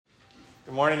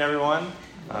Good morning, everyone.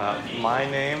 My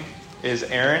name is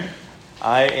Aaron.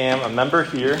 I am a member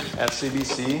here at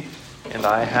CBC, and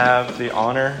I have the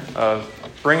honor of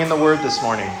bringing the word this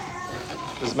morning.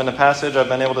 This has been a passage I've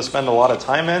been able to spend a lot of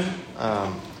time in,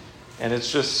 and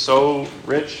it's just so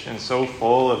rich and so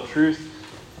full of truth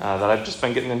that I've just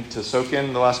been getting to soak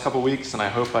in the last couple weeks, and I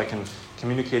hope I can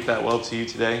communicate that well to you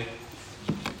today.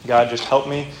 God, just help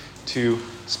me to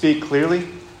speak clearly.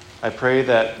 I pray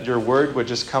that your word would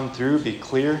just come through, be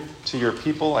clear to your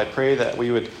people. I pray that we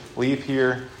would leave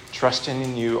here trusting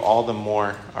in you all the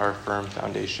more, our firm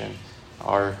foundation,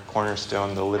 our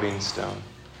cornerstone, the living stone.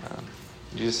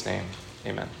 In Jesus' name,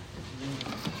 amen.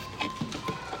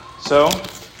 So,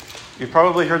 you've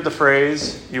probably heard the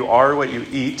phrase, you are what you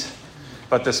eat.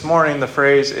 But this morning, the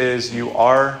phrase is, you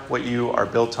are what you are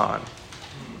built on.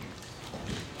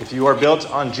 If you are built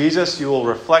on Jesus, you will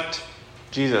reflect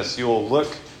Jesus. You will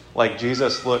look like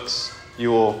Jesus looks.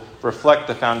 You will reflect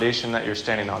the foundation that you're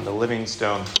standing on, the living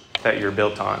stone that you're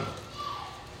built on.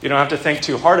 You don't have to think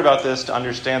too hard about this to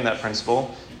understand that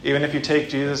principle. Even if you take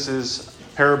Jesus'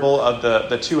 parable of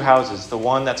the two houses, the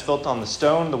one that's built on the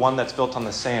stone, the one that's built on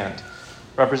the sand,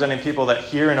 representing people that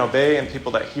hear and obey and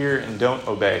people that hear and don't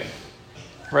obey.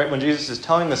 Right, when Jesus is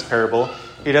telling this parable,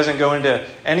 he doesn't go into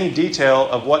any detail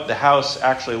of what the house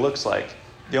actually looks like.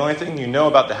 The only thing you know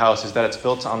about the house is that it's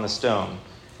built on the stone.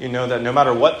 You know that no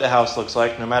matter what the house looks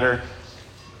like, no matter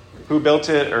who built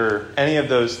it or any of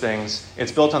those things,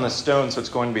 it's built on the stone, so it's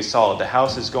going to be solid. The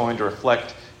house is going to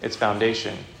reflect its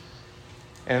foundation.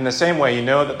 And in the same way, you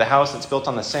know that the house that's built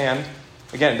on the sand,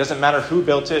 again, it doesn't matter who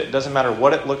built it, it doesn't matter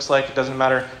what it looks like, it doesn't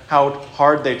matter how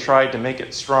hard they tried to make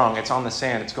it strong. It's on the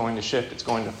sand, it's going to shift, it's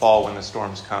going to fall when the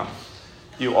storms come.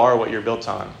 You are what you're built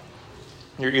on.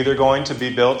 You're either going to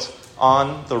be built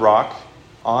on the rock,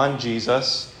 on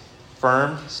Jesus,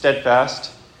 firm,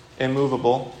 steadfast,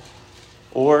 immovable,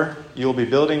 or you'll be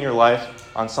building your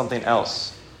life on something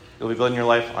else. You'll be building your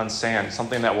life on sand,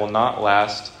 something that will not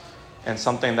last, and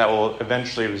something that will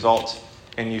eventually result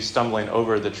in you stumbling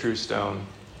over the true stone,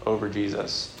 over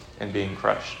Jesus, and being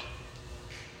crushed.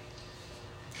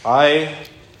 I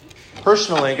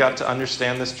personally got to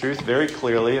understand this truth very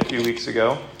clearly a few weeks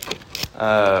ago.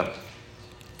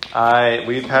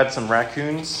 We've had some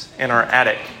raccoons in our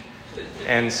attic.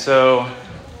 And so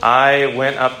I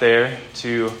went up there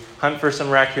to hunt for some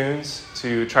raccoons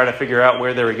to try to figure out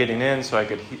where they were getting in so I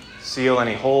could seal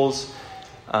any holes.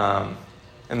 And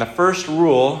the first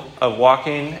rule of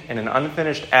walking in an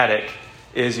unfinished attic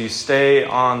is you stay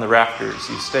on the rafters,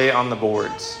 you stay on the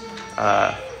boards.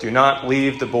 Do not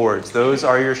leave the boards. Those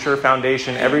are your sure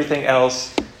foundation. Everything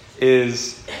else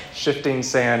is shifting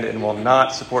sand and will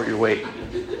not support your weight.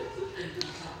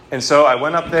 And so I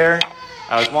went up there.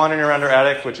 I was wandering around our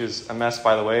attic, which is a mess,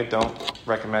 by the way. Don't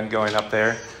recommend going up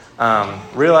there.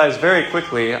 Realized very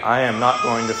quickly I am not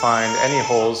going to find any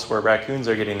holes where raccoons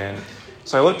are getting in.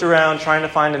 So I looked around trying to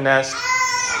find a nest.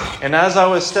 And as I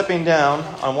was stepping down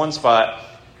on one spot,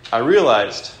 I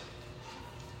realized,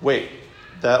 wait,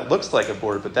 that looks like a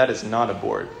board, but that is not a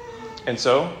board. And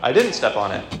so I didn't step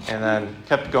on it. And then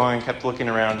kept going, kept looking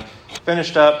around,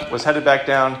 finished up, was headed back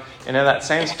down. And in that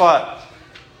same spot,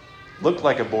 looked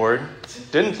like a board,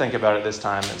 didn't think about it this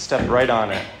time, and stepped right on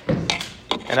it.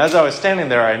 And as I was standing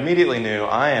there, I immediately knew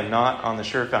I am not on the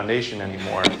sure foundation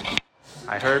anymore.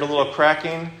 I heard a little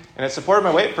cracking, and it supported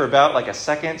my weight for about like a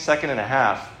second and a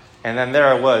half. And then there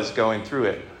I was going through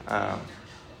it.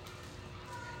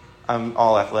 I'm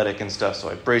all athletic and stuff, so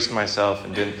I braced myself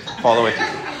and didn't fall the way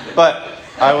through. But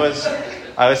I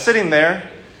was sitting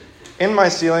there in my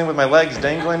ceiling with my legs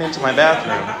dangling into my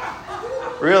bathroom,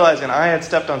 realizing I had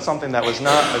stepped on something that was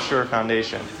not a sure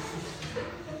foundation.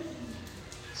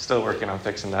 Still working on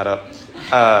fixing that up.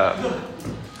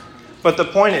 But the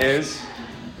point is,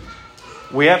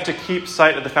 we have to keep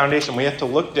sight of the foundation. We have to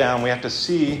look down. We have to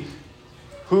see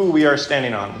who we are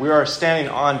standing on. We are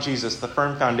standing on Jesus, the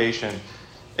firm foundation.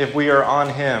 If we are on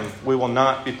him, we will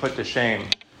not be put to shame.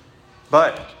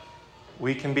 But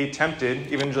we can be tempted,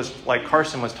 even just like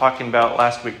Carson was talking about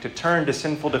last week, to turn to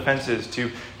sinful defenses, to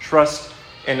trust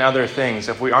in other things.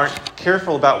 If we aren't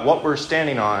careful about what we're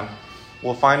standing on,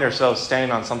 we'll find ourselves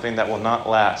standing on something that will not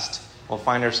last. We'll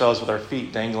find ourselves with our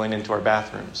feet dangling into our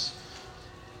bathrooms.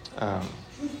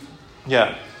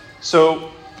 So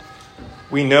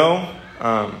we know,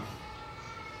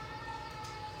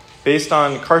 based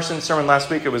on Carson's sermon last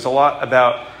week, it was a lot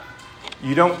about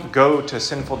you don't go to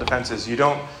sinful defenses. You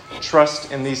don't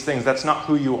trust in these things. That's not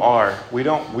who you are. We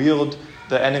don't wield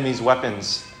the enemy's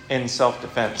weapons in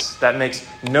self-defense. That makes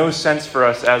no sense for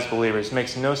us as believers. It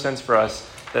makes no sense for us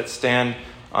that stand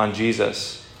on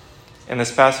Jesus. In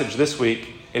this passage this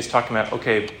week, is talking about,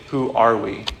 okay, who are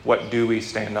we? What do we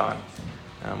stand on?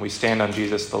 We stand on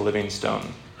Jesus, the living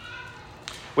stone.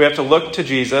 We have to look to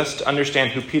Jesus to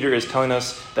understand who Peter is telling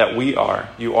us that we are.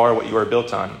 You are what you are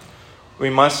built on. We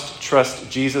must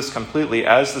trust Jesus completely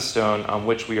as the stone on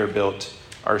which we are built,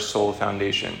 our sole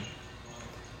foundation.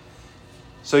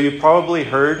 So you've probably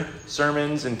heard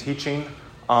sermons and teaching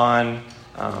on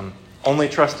only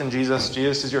trust in Jesus.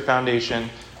 Jesus is your foundation,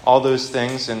 all those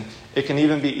things. And it can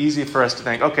even be easy for us to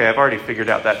think, okay, I've already figured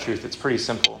out that truth. It's pretty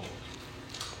simple.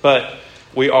 But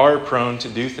we are prone to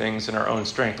do things in our own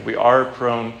strength. We are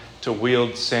prone to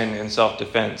wield sin in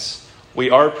self-defense. We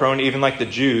are prone, even like the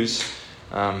Jews,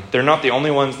 they're not the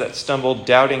only ones that stumbled,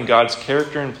 doubting God's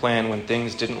character and plan when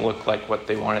things didn't look like what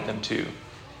they wanted them to.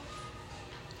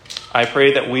 I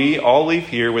pray that we all leave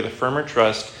here with a firmer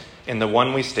trust in the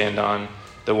one we stand on,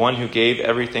 the one who gave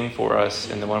everything for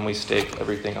us, and the one we stake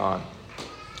everything on.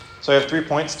 So I have 3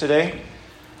 points today.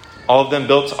 All of them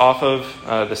built off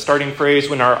of the starting phrase,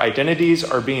 when our identities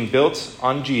are being built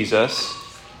on Jesus.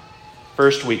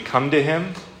 First, we come to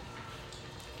him.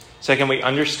 Second, we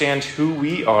understand who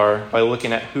we are by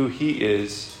looking at who he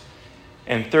is.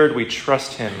 And third, we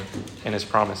trust him and his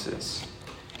promises.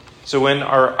 So when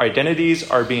our identities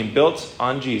are being built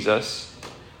on Jesus,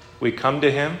 we come to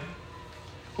him.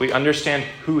 We understand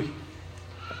who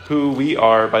we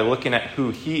are by looking at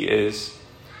who he is.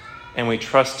 And we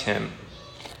trust him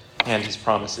and his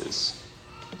promises.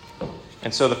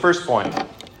 And so the first point,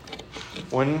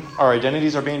 when our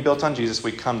identities are being built on Jesus,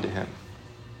 we come to him.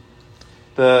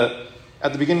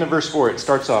 At the beginning of verse 4, it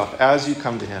starts off, as you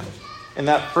come to him. And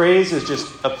that phrase is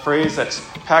just a phrase that's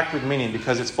packed with meaning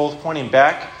because it's both pointing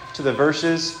back to the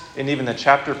verses and even the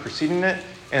chapter preceding it,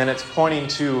 and it's pointing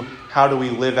to how do we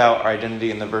live out our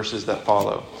identity in the verses that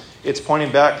follow. It's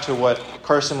pointing back to what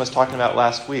Carson was talking about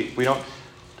last week. We don't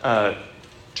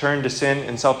turn to sin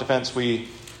in self-defense. We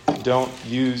don't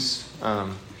use,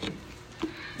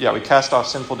 we cast off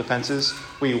sinful defenses.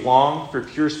 We long for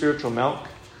pure spiritual milk.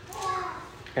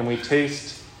 And we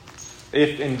taste,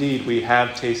 if indeed we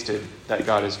have tasted, that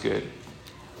God is good.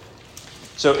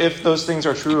 So if those things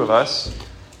are true of us,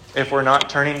 if we're not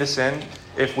turning to sin,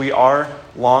 if we are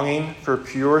longing for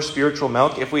pure spiritual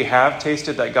milk, if we have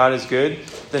tasted that God is good,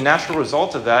 the natural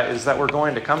result of that is that we're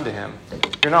going to come to him.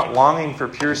 You're not longing for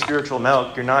pure spiritual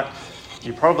milk.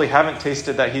 You probably haven't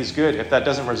tasted that he's good if that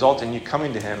doesn't result in you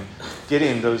coming to him,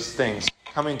 getting those things,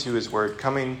 coming to his word,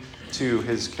 coming to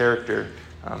his character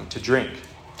to drink.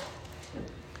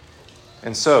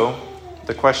 And so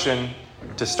the question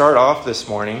to start off this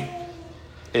morning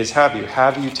is, have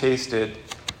you tasted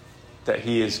that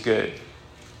he is good?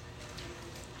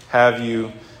 Have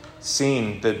you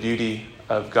seen the beauty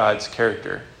of God's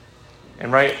character?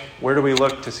 And where do we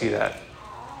look to see that?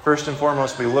 First and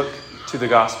foremost, we look to the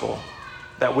gospel.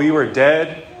 That we were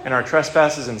dead in our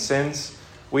trespasses and sins.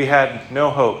 We had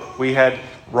no hope. We had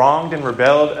wronged and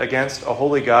rebelled against a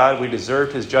holy God. We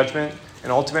deserved his judgment,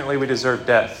 and ultimately we deserved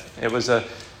death. It was a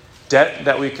debt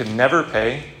that we could never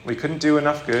pay. We couldn't do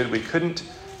enough good. We couldn't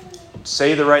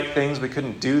say the right things. We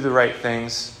couldn't do the right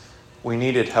things. We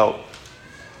needed help.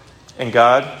 And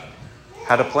God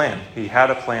had a plan. He had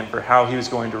a plan for how he was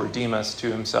going to redeem us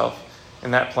to himself.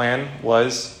 And that plan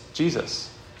was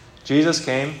Jesus. Jesus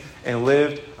came and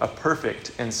lived a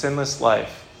perfect and sinless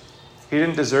life. He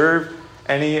didn't deserve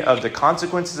any of the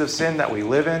consequences of sin that we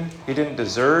live in. He didn't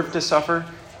deserve to suffer.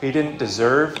 He didn't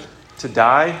deserve to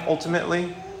die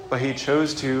ultimately, but he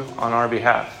chose to on our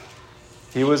behalf.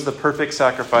 He was the perfect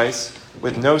sacrifice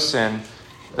with no sin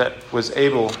that was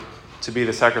able to be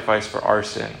the sacrifice for our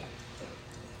sin.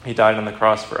 He died on the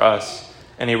cross for us,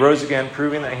 and he rose again,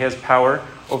 proving that he has power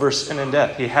over sin and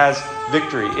death. He has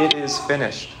victory. It is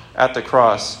finished at the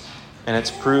cross, and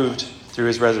it's proved through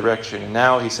his resurrection. And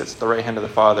now he sits at the right hand of the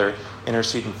Father,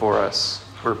 interceding for us.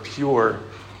 We're pure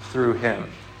through him.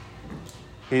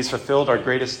 He's fulfilled our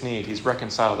greatest need. He's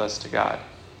reconciled us to God.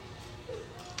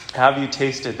 Have you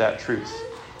tasted that truth?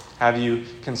 Have you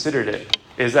considered it?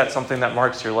 Is that something that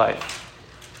marks your life?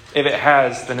 If it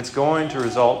has, then it's going to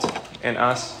result in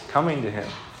us coming to him,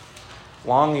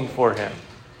 longing for him,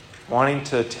 wanting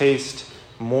to taste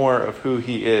more of who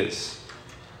he is.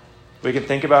 We can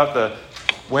think about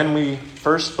when we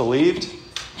first believed,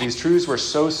 these truths were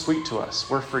so sweet to us.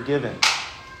 We're forgiven.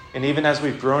 And even as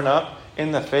we've grown up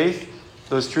in the faith,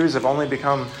 those truths have only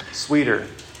become sweeter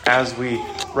as we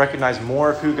recognize more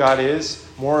of who God is,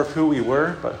 more of who we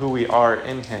were, but who we are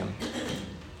in him.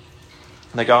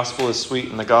 And the gospel is sweet,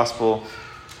 and the gospel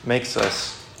makes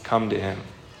us come to him.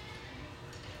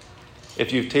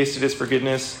 If you've tasted his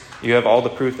forgiveness, you have all the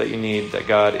proof that you need that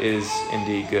God is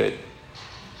indeed good.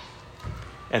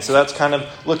 And so that's kind of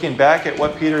looking back at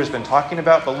what Peter has been talking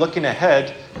about, but looking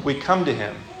ahead, we come to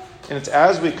him. And it's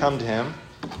as we come to him,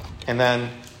 and then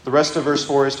the rest of verse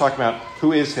 4 is talking about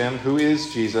who is him, who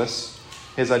is Jesus,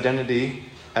 his identity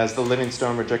as the living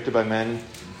stone rejected by men,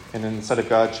 and in the sight of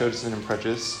God chosen and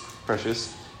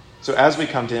precious. So as we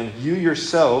come to him, you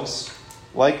yourselves,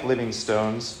 like living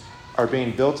stones, are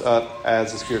being built up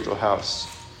as a spiritual house.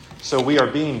 So we are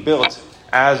being built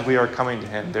as we are coming to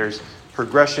him. There's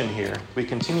progression here. We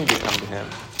continue to come to him.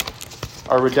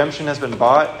 Our redemption has been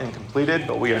bought and completed,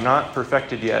 but we are not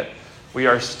perfected yet. We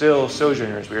are still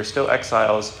sojourners. We are still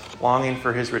exiles, longing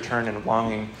for his return and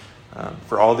longing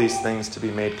for all these things to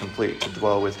be made complete, to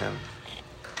dwell with him.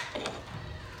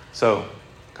 So,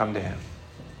 come to him.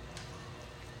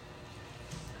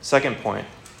 Second point.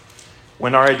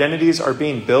 When our identities are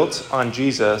being built on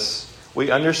Jesus,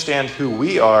 we understand who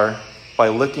we are by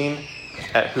looking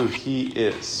at who he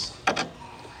is.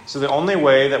 So the only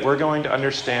way that we're going to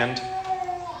understand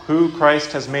who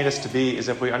Christ has made us to be is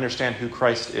if we understand who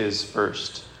Christ is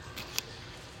first.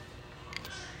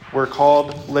 We're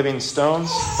called living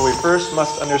stones, but we first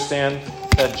must understand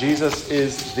that Jesus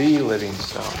is the living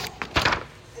stone.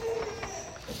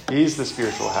 He's the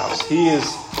spiritual house. He is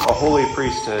a holy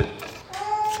priesthood.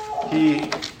 He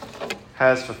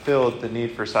has fulfilled the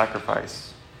need for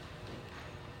sacrifice.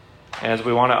 And as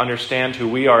we want to understand who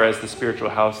we are as the spiritual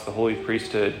house, the holy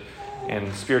priesthood,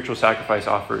 and spiritual sacrifice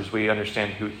offers, we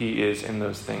understand who he is in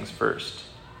those things first.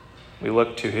 We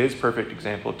look to his perfect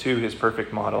example, to his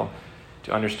perfect model,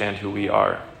 to understand who we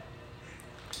are.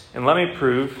 And let me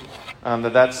prove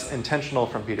that that's intentional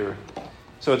from Peter.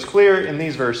 So it's clear in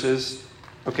these verses,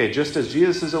 okay, just as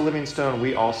Jesus is a living stone,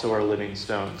 we also are living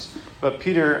stones. But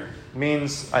Peter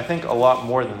means, I think, a lot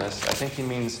more than this. I think he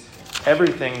means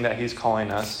everything that he's calling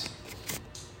us.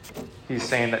 He's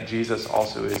saying that Jesus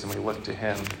also is, and we look to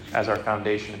him as our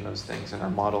foundation in those things and our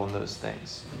model in those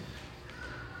things.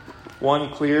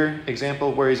 One clear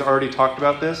example where he's already talked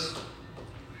about this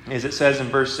is it says in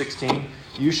verse 16,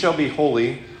 "You shall be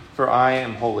holy, for I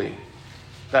am holy."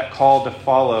 That call to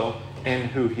follow in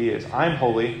who he is. I'm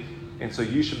holy, and so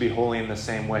you should be holy in the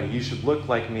same way. You should look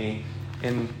like me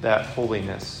in that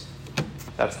holiness.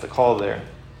 That's the call there.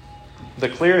 The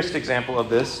clearest example of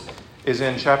this is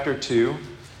in chapter 2,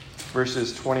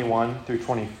 verses 21 through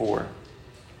 24.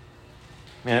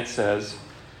 And it says,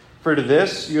 "For to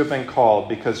this you have been called,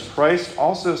 because Christ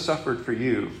also suffered for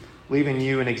you, leaving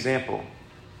you an example."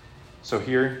 So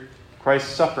here, Christ's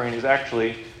suffering is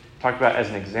actually talked about as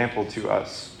an example to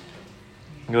us.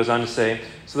 It goes on to say,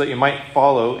 so that you might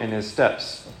follow in his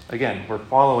steps. Again, we're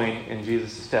following in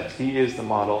Jesus' steps. He is the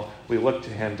model. We look to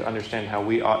him to understand how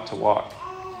we ought to walk.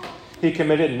 "He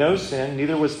committed no sin,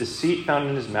 neither was deceit found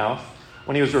in his mouth.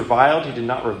 When he was reviled, he did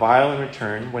not revile in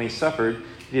return. When he suffered,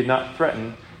 he did not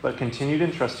threaten, but continued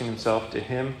entrusting himself to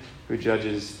him who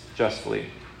judges justly."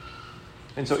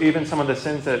 And so even some of the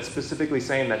sins that it's specifically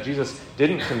saying that Jesus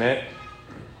didn't commit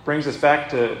brings us back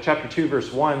to chapter 2,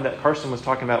 verse 1 that Carson was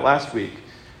talking about last week.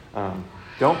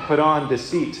 Don't put on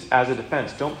deceit as a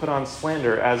defense. Don't put on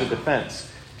slander as a defense.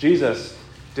 Jesus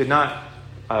did not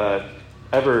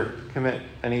ever commit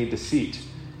any deceit.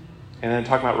 And then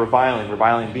talking about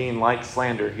reviling being like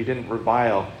slander. He didn't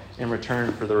revile in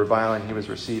return for the reviling he was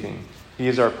receiving. He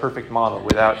is our perfect model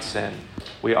without sin.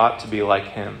 We ought to be like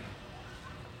him.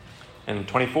 And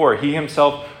 24, "He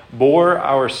himself bore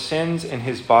our sins in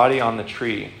his body on the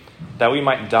tree, that we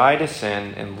might die to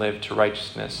sin and live to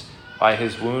righteousness. By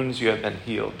his wounds you have been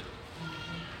healed."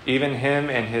 Even him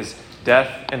and his death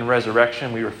and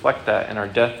resurrection, we reflect that in our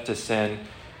death to sin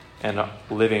and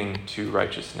living to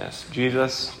righteousness.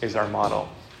 Jesus is our model.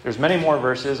 There's many more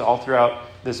verses all throughout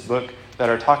this book that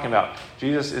are talking about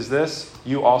Jesus is this,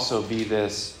 you also be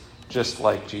this, just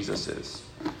like Jesus is.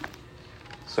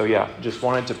 So yeah, just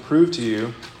wanted to prove to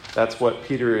you that's what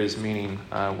Peter is meaning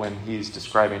when he's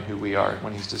describing who we are,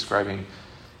 when he's describing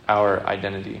our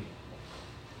identity.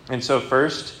 And so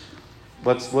first,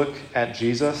 let's look at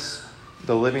Jesus,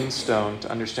 the living stone, to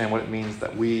understand what it means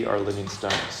that we are living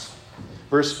stones.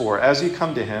 Verse 4, "As you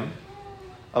come to him,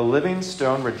 a living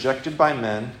stone rejected by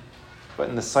men, but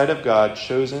in the sight of God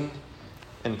chosen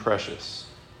and precious."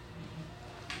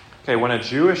 Okay, when a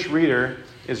Jewish reader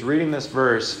is reading this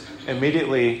verse,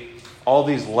 immediately all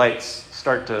these lights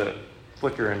start to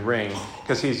flicker and ring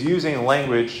because he's using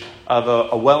language of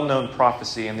a well-known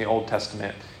prophecy in the Old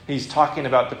Testament. He's talking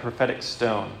about the prophetic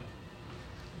stone.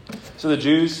 So the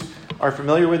Jews are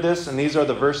familiar with this, and these are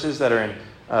the verses that are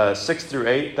in 6 through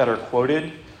 8 that are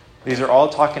quoted. These are all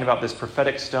talking about this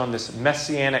prophetic stone, this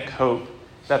messianic hope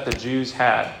that the Jews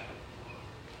had.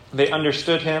 They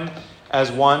understood him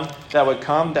as one that would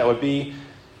come, that would be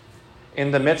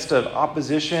in the midst of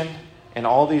opposition and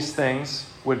all these things,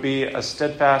 would be a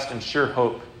steadfast and sure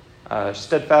hope,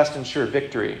 steadfast and sure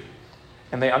victory.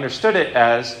 And they understood it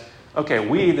as, okay,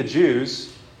 we, the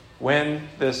Jews, when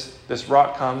this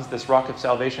rock comes, this rock of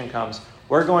salvation comes,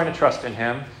 we're going to trust in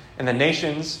him. And the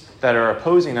nations that are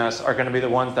opposing us are going to be the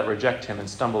ones that reject him and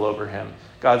stumble over him.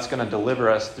 God's going to deliver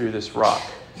us through this rock.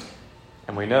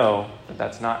 And we know that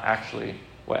that's not actually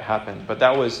what happened. But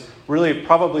that was really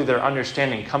probably their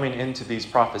understanding coming into these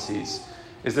prophecies,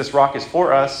 is this rock is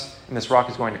for us, and this rock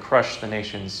is going to crush the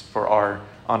nations on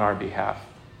our behalf.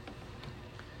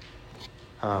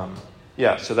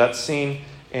 So that's seen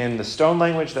in the stone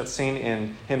language, that's seen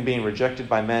in him being rejected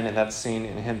by men, and that's seen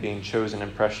in him being chosen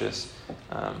and precious,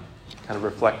 kind of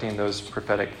reflecting those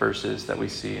prophetic verses that we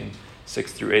see in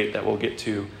 6 through 8 that we'll get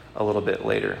to a little bit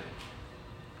later.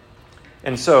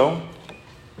 And so,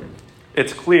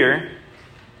 it's clear,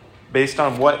 based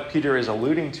on what Peter is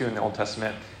alluding to in the Old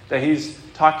Testament, that he's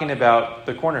talking about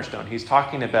the cornerstone. He's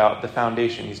talking about the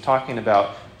foundation. He's talking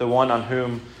about the one on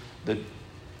whom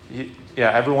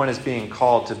everyone is being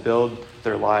called to build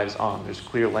their lives on. There's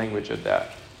clear language of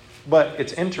that. But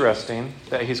it's interesting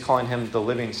that he's calling him the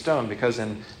living stone, because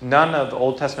in none of the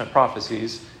Old Testament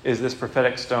prophecies is this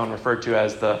prophetic stone referred to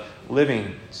as the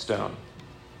living stone.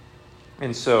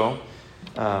 And so,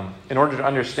 in order to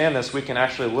understand this, we can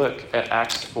actually look at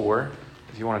Acts 4.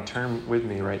 If you want to turn with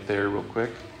me right there real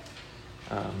quick.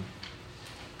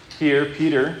 Here,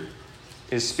 Peter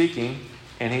is speaking,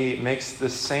 and he makes the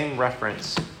same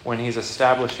reference when he's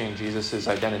establishing Jesus'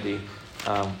 identity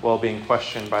while being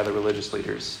questioned by the religious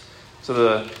leaders.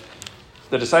 So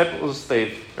the disciples,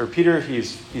 Peter,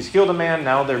 he's healed a man.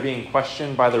 Now they're being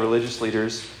questioned by the religious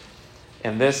leaders.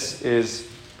 And this is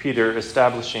Peter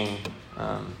establishing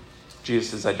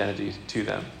Jesus' identity to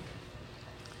them.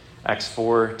 Acts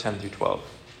 4, 10 through 12.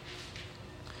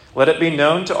 Let it be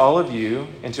known to all of you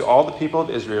and to all the people of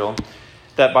Israel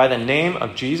that by the name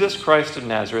of Jesus Christ of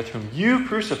Nazareth, whom you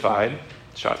crucified,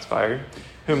 shots fired,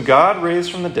 whom God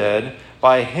raised from the dead,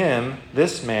 by him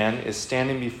this man is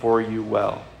standing before you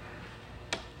well.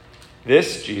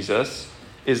 This Jesus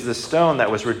is the stone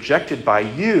that was rejected by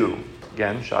you,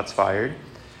 again, shots fired,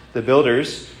 the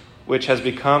builders, which has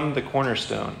become the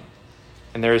cornerstone.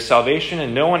 And there is salvation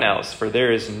in no one else, for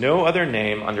there is no other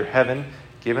name under heaven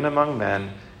given among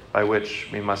men by which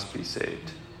we must be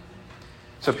saved.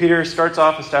 So Peter starts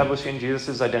off establishing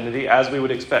Jesus' identity as we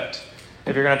would expect.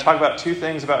 If you're going to talk about two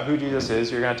things about who Jesus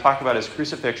is, you're going to talk about his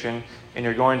crucifixion and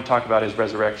you're going to talk about his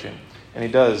resurrection. And he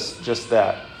does just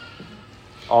that.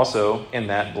 Also, in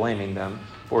that, blaming them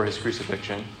for his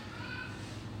crucifixion.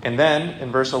 And then,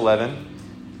 in verse 11,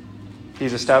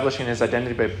 he's establishing his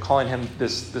identity by calling him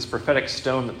this prophetic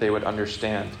stone that they would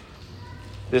understand.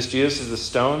 This Jesus is the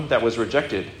stone that was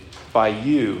rejected by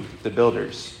you, the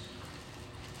builders.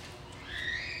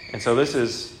 And so this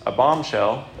is a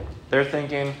bombshell. They're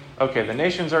thinking, okay, the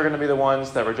nations are going to be the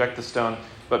ones that reject the stone,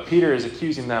 but Peter is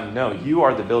accusing them, no, you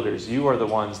are the builders. You are the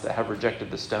ones that have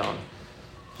rejected the stone.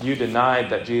 You denied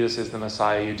that Jesus is the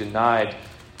Messiah. You denied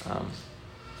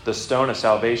the stone of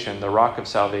salvation, the rock of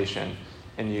salvation,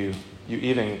 and you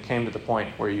even came to the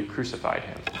point where you crucified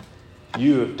him.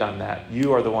 You have done that.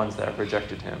 You are the ones that have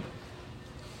rejected him.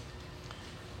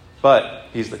 But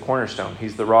he's the cornerstone.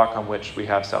 He's the rock on which we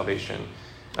have salvation.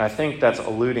 And I think that's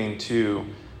alluding to,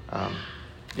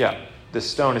 this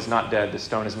stone is not dead. This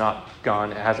stone is not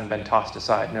gone. It hasn't been tossed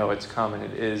aside. No, it's come, and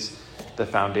it is the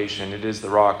foundation. It is the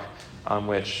rock on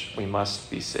which we must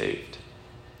be saved.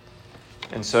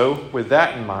 And so, with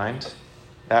that in mind,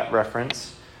 that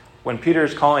reference, when Peter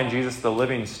is calling Jesus the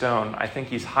living stone, I think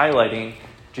he's highlighting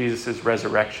Jesus'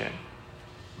 resurrection.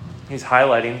 He's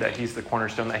highlighting that he's the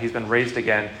cornerstone, that he's been raised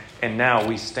again, and now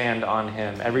we stand on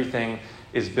him. Everything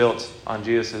is built on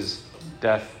Jesus'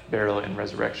 death, burial, and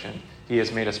resurrection. He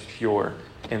has made us pure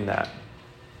in that.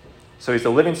 So he's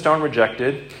the living stone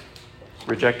rejected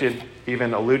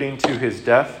even alluding to his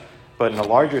death, but in a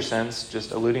larger sense,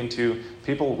 just alluding to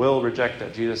people will reject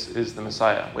that Jesus is the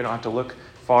Messiah. We don't have to look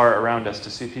far around us to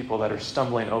see people that are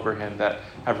stumbling over him, that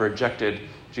have rejected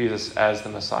Jesus as the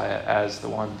Messiah, as the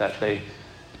one that they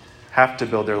have to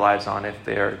build their lives on if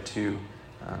they are to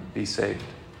be saved.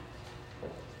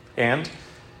 And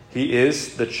he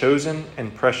is the chosen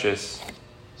and precious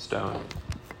stone.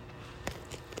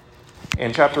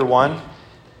 In chapter 1,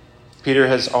 Peter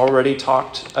has already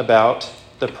talked about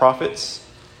the prophets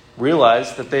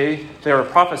realized that they were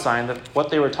prophesying that what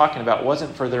they were talking about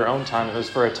wasn't for their own time. It was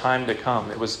for a time to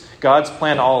come. It was God's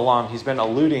plan all along. He's been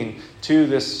alluding to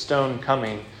this stone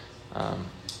coming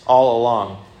all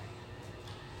along.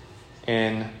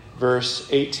 In verse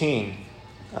 18,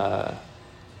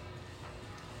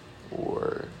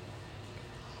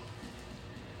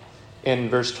 in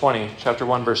verse 20, chapter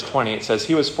 1, verse 20, it says,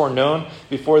 "He was foreknown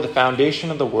before the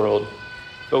foundation of the world,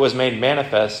 but was made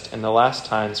manifest in the last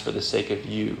times for the sake of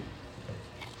you."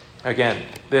 Again,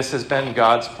 this has been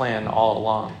God's plan all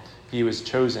along. He was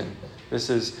chosen. This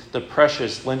is the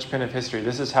precious linchpin of history.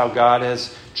 This is how God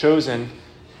has chosen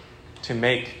to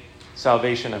make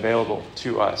salvation available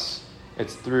to us.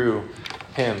 It's through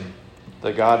him,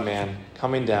 the God-man,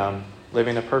 coming down,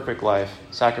 living a perfect life,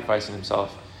 sacrificing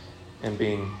himself, and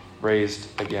being raised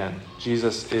again.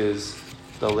 Jesus is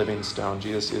the living stone.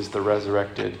 Jesus is the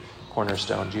resurrected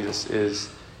cornerstone. Jesus is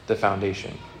the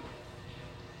foundation.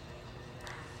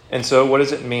 And so what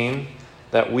does it mean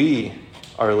that we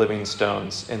are living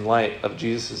stones in light of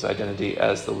Jesus' identity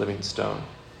as the living stone?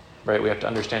 Right? We have to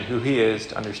understand who he is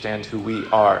to understand who we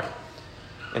are.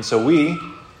 And so we,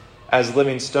 as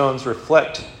living stones,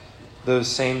 reflect those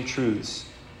same truths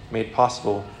made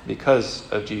possible because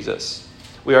of Jesus.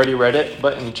 We already read it,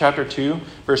 but in chapter 2,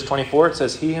 verse 24, it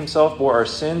says, "He himself bore our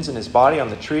sins in his body on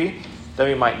the tree, that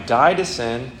we might die to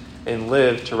sin and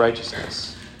live to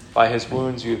righteousness. By his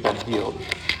wounds you have been healed."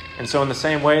 And so in the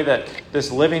same way that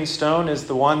this living stone is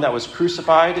the one that was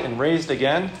crucified and raised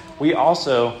again, we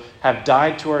also have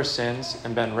died to our sins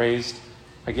and been raised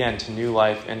again to new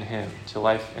life in him, to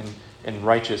life in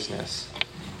righteousness.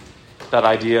 That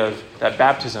idea of that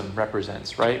baptism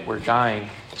represents, right? We're dying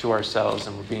to ourselves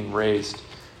and we're being raised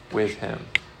with him.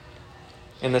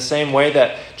 In the same way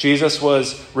that Jesus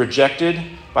was rejected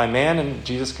by man and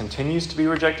Jesus continues to be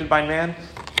rejected by man,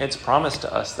 it's promised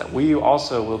to us that we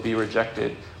also will be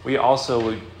rejected. We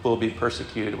also will be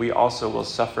persecuted. We also will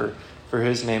suffer for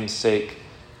his name's sake.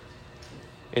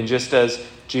 And just as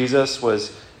Jesus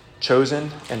was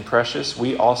chosen and precious,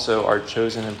 we also are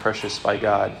chosen and precious by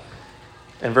God.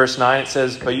 In verse 9 it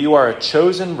says, "But you are a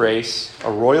chosen race, a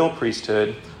royal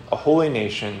priesthood, a holy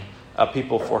nation, a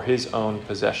people for his own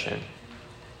possession."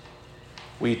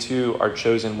 We too are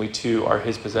chosen. We too are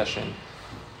his possession.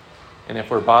 And if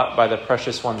we're bought by the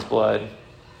precious one's blood,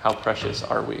 how precious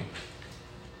are we?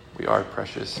 We are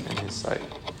precious in his sight.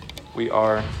 We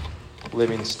are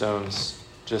living stones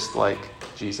just like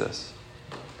Jesus.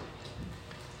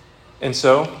 And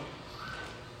so,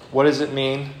 what does it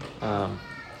mean?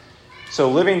 So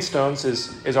living stones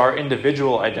is our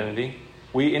individual identity.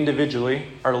 We individually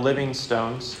are living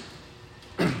stones,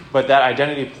 but that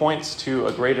identity points to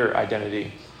a greater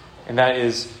identity, and that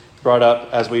is brought up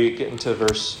as we get into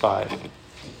verse 5. Talking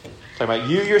about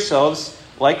you yourselves,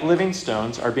 like living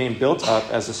stones, are being built up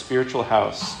as a spiritual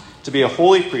house, to be a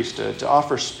holy priesthood, to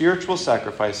offer spiritual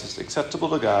sacrifices acceptable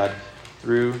to God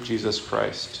through Jesus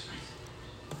Christ.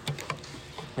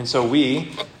 And so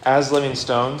we, as living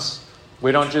stones,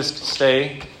 we don't just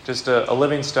stay just a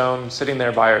living stone sitting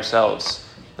there by ourselves.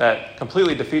 That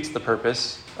completely defeats the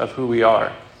purpose of who we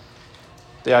are.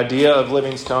 The idea of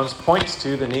living stones points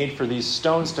to the need for these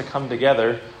stones to come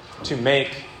together to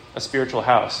make a spiritual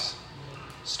house.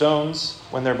 Stones,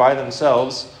 when they're by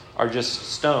themselves, are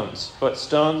just stones. But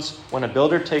stones, when a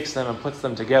builder takes them and puts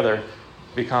them together,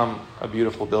 become a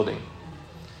beautiful building.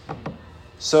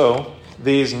 So,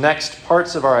 these next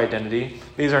parts of our identity,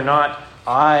 these are not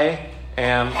I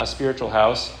am a spiritual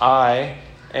house, I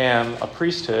am a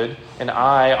priesthood, and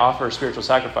I offer spiritual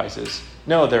sacrifices.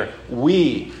 No, they're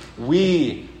we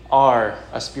are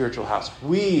a spiritual house.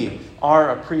 We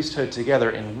are a priesthood together,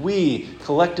 and we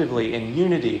collectively in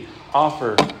unity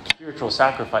offer spiritual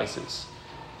sacrifices.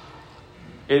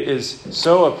 It is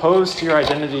so opposed to your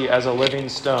identity as a living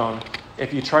stone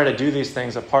if you try to do these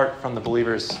things apart from the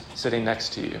believers sitting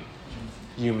next to you.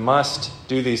 You must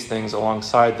do these things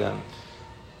alongside them.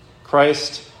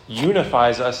 Christ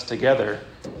unifies us together.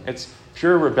 It's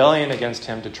pure rebellion against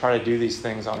him to try to do these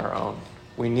things on our own.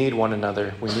 We need one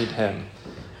another. We need him.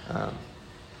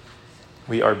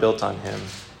 We are built on him,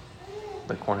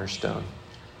 the cornerstone.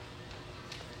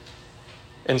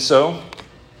 And so,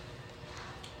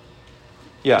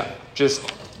 just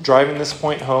driving this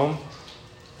point home,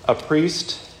 a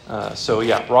priest,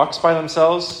 rocks by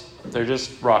themselves, they're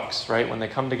just rocks, right? When they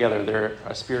come together, they're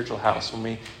a spiritual house. When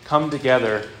we come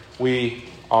together, we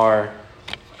are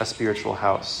a spiritual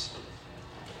house.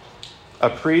 A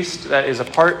priest that is a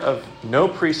part of no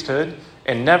priesthood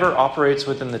and never operates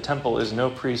within the temple is no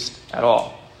priest at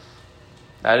all.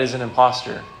 That is an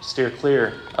impostor. Steer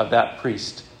clear of that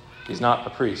priest. He's not a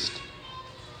priest.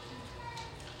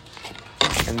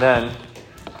 And then,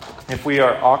 if we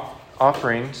are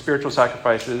offering spiritual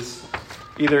sacrifices,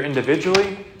 either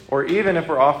individually or even if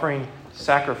we're offering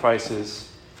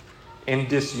sacrifices in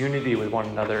disunity with one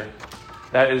another,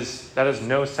 that is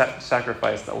no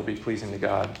sacrifice that will be pleasing to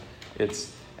God.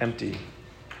 It's empty.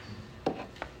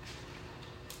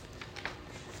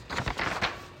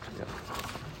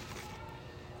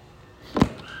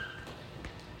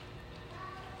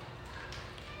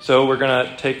 So we're going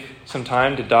to take some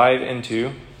time to dive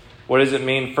into what does it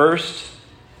mean first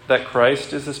that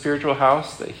Christ is the spiritual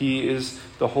house, that he is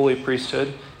the holy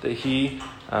priesthood, that he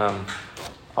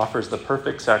offers the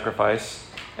perfect sacrifice,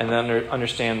 and then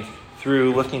understand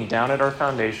through looking down at our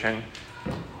foundation,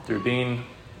 through being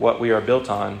what we are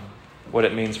built on, what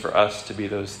it means for us to be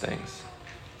those things.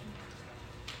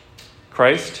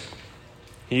 Christ,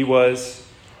 he was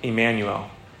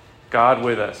Emmanuel, God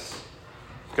with us,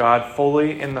 God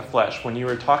fully in the flesh. When you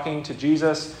were talking to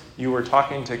Jesus, you were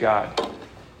talking to God.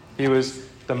 He was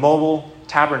the mobile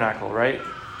tabernacle, right?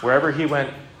 Wherever he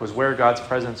went was where God's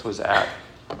presence was at.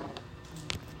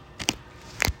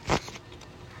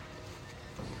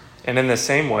 And in the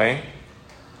same way,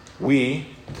 we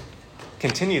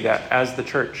continue that as the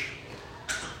church.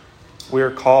 We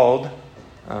are called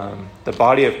the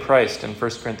body of Christ in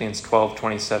 1 Corinthians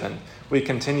 12:27. We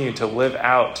continue to live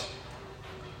out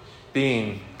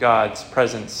being God's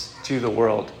presence to the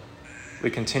world. We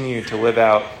continue to live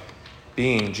out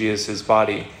being Jesus'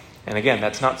 body. And again,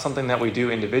 that's not something that we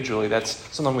do individually. That's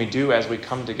something we do as we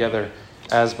come together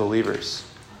as believers.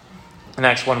 In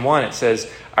Acts 1:1, it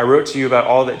says, I wrote to you about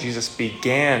all that Jesus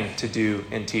began to do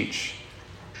and teach.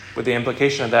 With the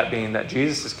implication of that being that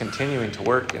Jesus is continuing to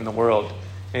work in the world.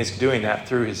 And he's doing that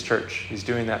through his church. He's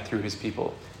doing that through his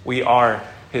people. We are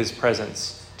his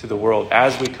presence to the world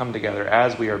as we come together,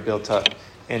 as we are built up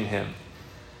in him.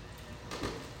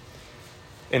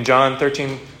 In John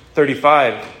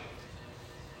 13:35,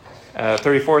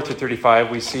 34 through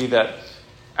 35, we see that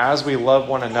as we love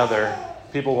one another,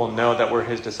 people will know that we're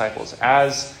his disciples.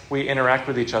 As we interact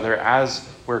with each other, as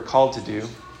we're called to do,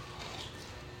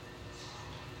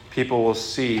 people will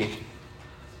see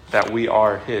that we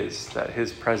are his, that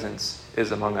his presence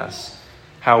is among us.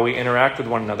 How we interact with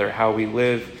one another, how we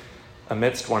live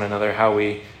amidst one another, how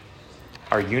we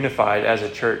are unified as a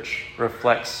church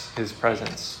reflects his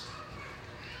presence.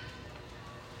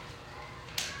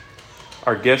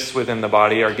 Our gifts within the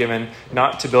body are given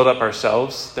not to build up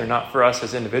ourselves. They're not for us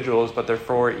as individuals, but they're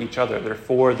for each other. They're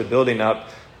for the building up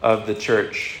of the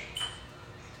church.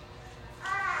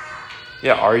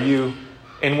 Yeah, are you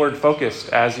inward focused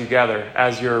as you gather,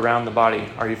 as you're around the body?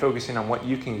 Are you focusing on what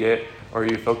you can get, or are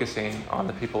you focusing on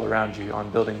the people around you, on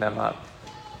building them up?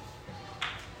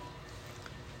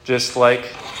 Just like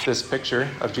this picture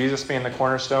of Jesus being the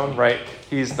cornerstone, right?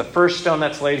 He's the first stone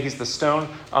that's laid. He's the stone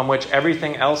on which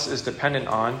everything else is dependent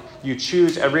on. You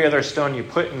choose every other stone you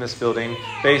put in this building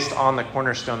based on the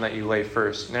cornerstone that you lay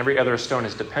first. And every other stone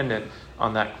is dependent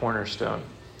on that cornerstone.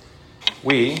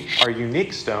 We are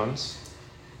unique stones,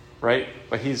 right?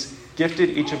 But he's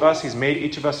gifted each of us. He's made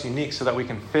each of us unique so that we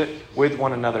can fit with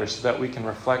one another, so that we can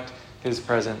reflect his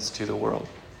presence to the world.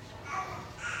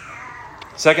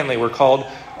 Secondly, we're called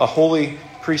a holy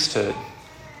priesthood.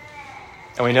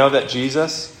 And we know that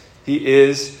Jesus, he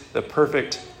is the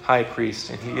perfect high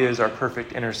priest, and he is our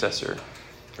perfect intercessor.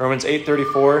 Romans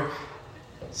 8:34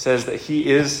 says that he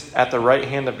is at the right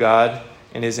hand of God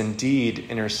and is indeed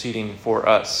interceding for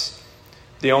us.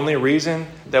 The only reason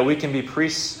that we can be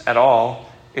priests at all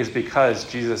is because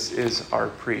Jesus is our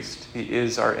priest. He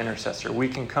is our intercessor. We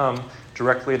can come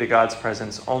directly to God's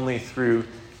presence only through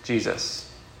Jesus.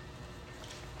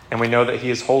 And we know that he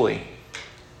is holy.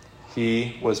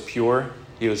 He was pure.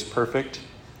 He was perfect.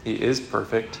 He is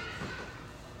perfect.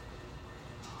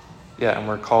 Yeah, and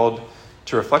we're called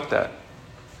to reflect that.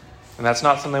 And that's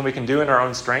not something we can do in our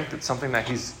own strength. It's something that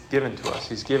he's given to us.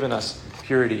 He's given us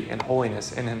purity and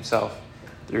holiness in himself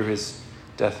through his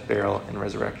death, burial, and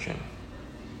resurrection.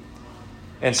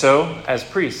 And so, as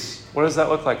priests, what does that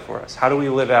look like for us? How do we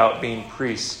live out being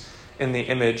priests in the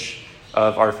image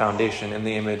of our foundation, in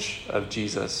the image of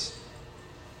Jesus?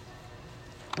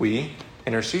 We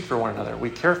intercede for one another. We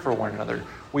care for one another.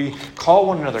 We call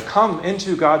one another. Come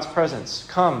into God's presence.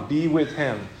 Come, be with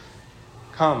him.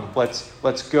 Come,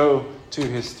 let's go to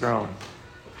his throne.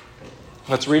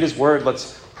 Let's read his word.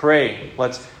 Let's pray.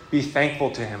 Let's be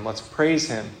thankful to him. Let's praise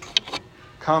him.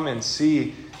 Come and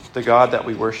see the God that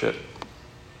we worship.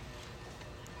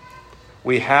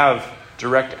 We have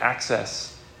direct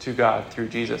access to God through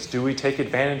Jesus. Do we take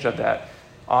advantage of that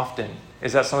often?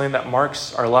 Is that something that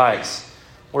marks our lives?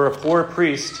 We're a poor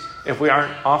priest if we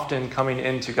aren't often coming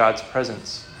into God's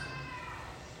presence.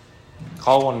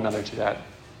 Call one another to that.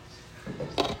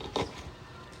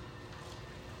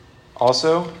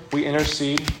 Also, we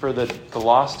intercede for the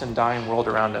lost and dying world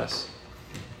around us.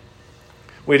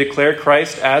 We declare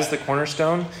Christ as the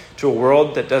cornerstone to a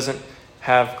world that doesn't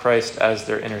have Christ as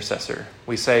their intercessor.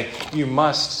 We say, you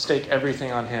must stake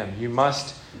everything on him. You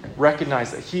must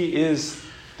recognize that he is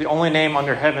the only name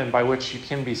under heaven by which you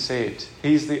can be saved.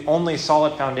 He's the only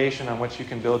solid foundation on which you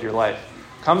can build your life.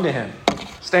 Come to him.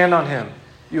 Stand on him.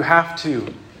 You have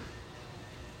to.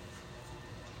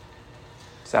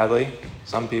 Sadly,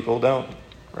 some people don't,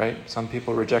 right? Some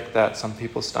people reject that. Some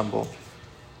people stumble.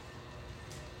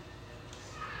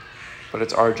 But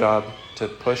it's our job to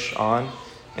push on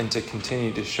and to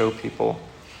continue to show people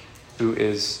who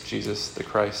is Jesus the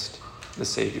Christ, the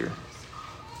Savior.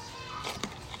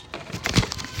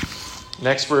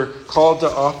 Next, we're called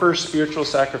to offer spiritual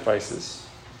sacrifices.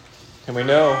 And we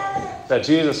know that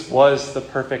Jesus was the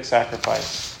perfect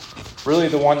sacrifice, really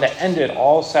the one that ended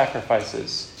all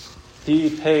sacrifices.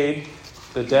 He paid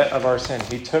the debt of our sin.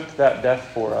 He took that death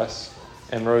for us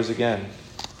and rose again.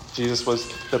 Jesus was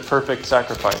the perfect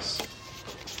sacrifice.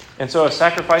 And so if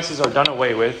sacrifices are done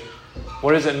away with,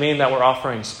 what does it mean that we're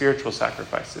offering spiritual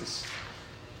sacrifices?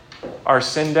 Our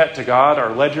sin debt to God,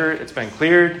 our ledger, it's been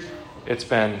cleared, it's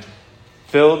been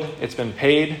filled, it's been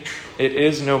paid. It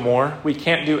is no more. We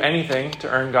can't do anything to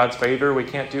earn God's favor. We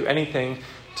can't do anything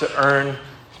to earn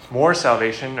more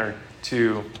salvation or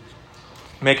to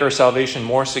make our salvation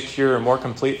more secure or more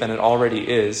complete than it already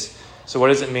is. So what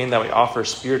does it mean that we offer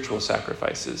spiritual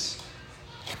sacrifices?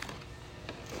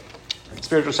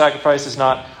 Spiritual sacrifice is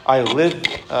not I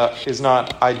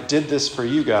did this for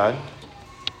you, God,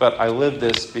 but I live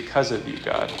this because of you,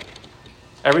 God.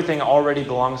 Everything already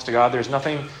belongs to God. There's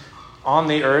nothing on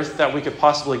the earth that we could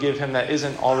possibly give him that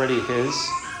isn't already his.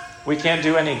 We can't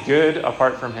do any good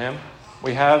apart from him.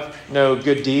 We have no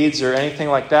good deeds or anything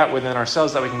like that within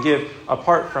ourselves that we can give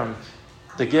apart from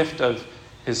the gift of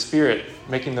his Spirit,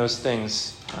 making those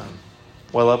things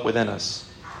well up within us,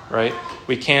 right?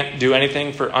 We can't do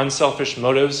anything for unselfish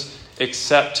motives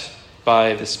except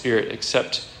by the Spirit,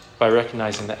 except by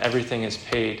recognizing that everything is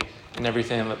paid and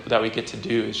everything that we get to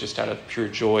do is just out of pure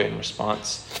joy in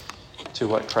response to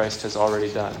what Christ has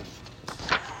already done.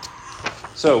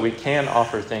 So we can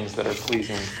offer things that are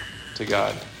pleasing to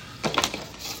God.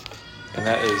 And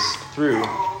that is through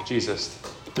Jesus,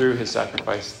 through his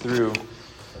sacrifice, through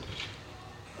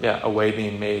a way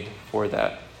being made for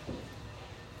that.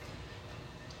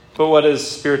 But what is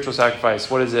spiritual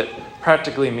sacrifice? What does it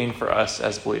practically mean for us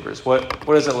as believers? What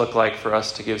does it look like for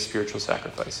us to give spiritual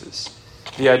sacrifices?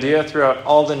 The idea throughout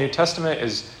all the New Testament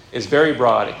is very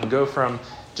broad. It can go from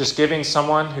just giving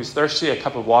someone who's thirsty a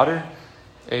cup of water.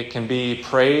 It can be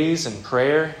praise and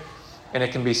prayer, and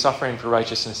it can be suffering for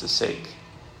righteousness' sake.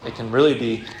 It can really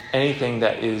be anything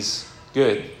that is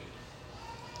good.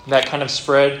 That kind of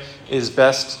spread is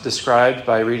best described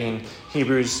by reading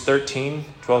Hebrews 13,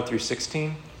 12 through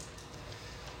 16.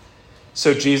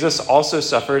 So Jesus also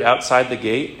suffered outside the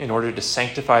gate in order to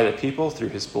sanctify the people through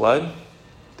his blood.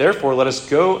 Therefore, let us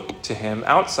go to him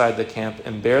outside the camp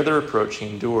and bear the reproach he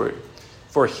endured.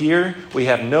 For here we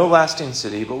have no lasting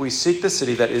city, but we seek the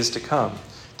city that is to come.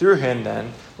 Through him,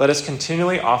 then, let us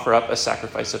continually offer up a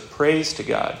sacrifice of praise to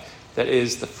God, that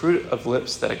is the fruit of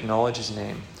lips that acknowledge his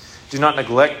name. Do not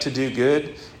neglect to do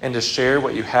good and to share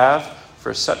what you have,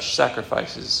 for such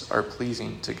sacrifices are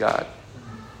pleasing to God.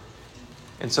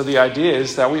 And so the idea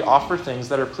is that we offer things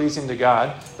that are pleasing to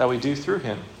God, that we do through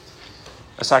him.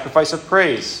 A sacrifice of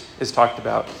praise is talked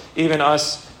about. Even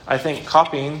us, I think,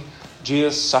 copying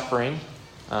Jesus' suffering,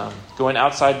 going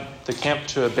outside the camp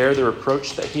to bear the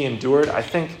reproach that he endured, I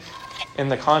think in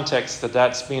the context that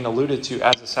that's being alluded to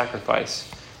as a sacrifice.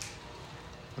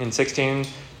 In 16,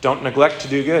 don't neglect to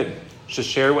do good. Just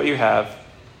share what you have.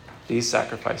 These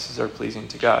sacrifices are pleasing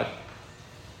to God.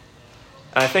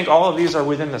 And I think all of these are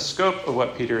within the scope of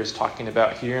what Peter is talking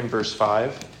about here in verse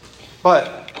 5.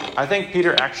 But I think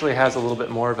Peter actually has a little bit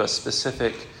more of a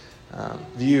specific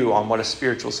view on what a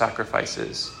spiritual sacrifice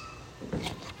is.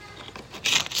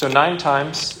 So 9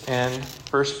 times in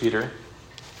 1 Peter,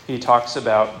 he talks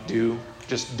about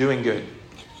just doing good.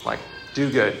 Like,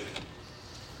 do good.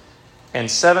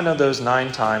 And 7 of those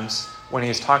 9 times, when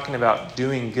he's talking about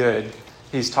doing good,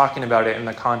 he's talking about it in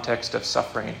the context of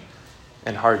suffering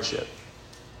and hardship.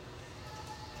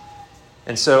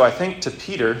 And so I think to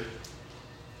Peter,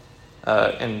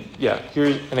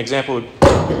 here's an example.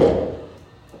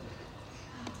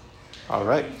 All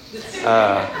right.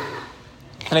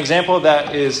 An example of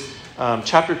that is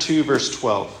chapter 2, verse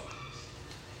 12.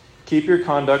 Keep your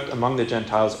conduct among the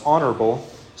Gentiles honorable,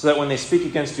 so that when they speak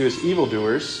against you as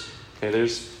evildoers,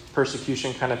 there's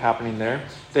persecution kind of happening there,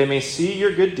 they may see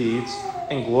your good deeds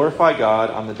and glorify God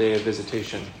on the day of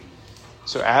visitation.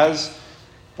 So as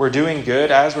we're doing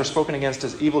good, as we're spoken against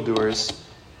as evildoers,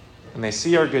 and they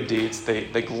see our good deeds,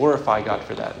 they glorify God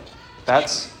for that.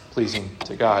 That's pleasing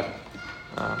to God.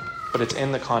 But it's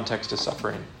in the context of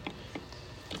suffering.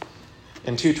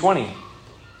 In 2:20,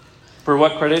 For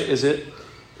what credit is it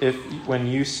if when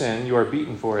you sin, you are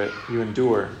beaten for it, you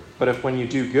endure? But if when you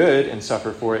do good and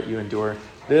suffer for it, you endure,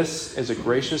 this is a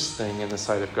gracious thing in the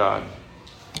sight of God.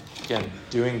 Again,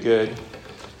 doing good,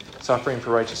 suffering for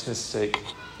righteousness' sake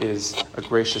is a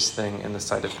gracious thing in the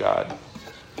sight of God.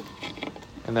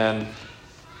 And then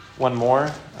one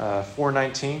more,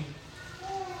 4:19.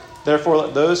 Therefore,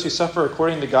 let those who suffer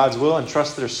according to God's will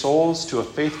entrust their souls to a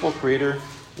faithful Creator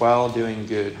while doing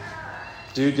good.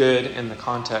 Do good in the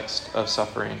context of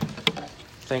suffering. I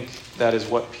think that is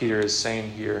what Peter is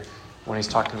saying here when he's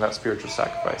talking about spiritual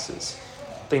sacrifices.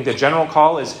 I think the general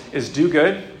call is do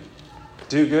good.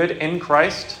 Do good in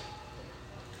Christ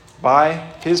by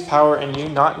His power in you,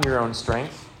 not in your own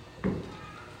strength,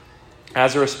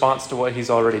 as a response to what He's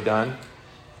already done.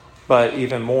 But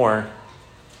even more,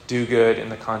 do good in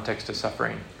the context of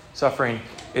suffering. Suffering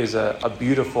is a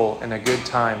beautiful and a good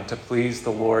time to please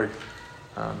the Lord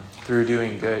through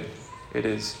doing good. It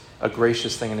is a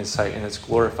gracious thing in His sight, and it's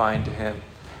glorifying to Him.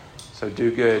 So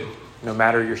do good no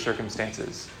matter your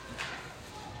circumstances.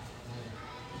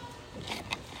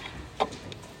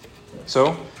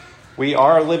 So, we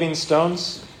are living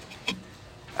stones.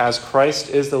 As Christ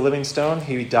is the living stone,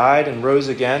 He died and rose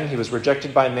again. He was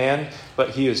rejected by man,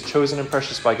 but He is chosen and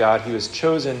precious by God. He was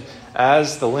chosen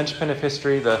as the linchpin of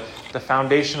history, the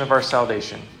foundation of our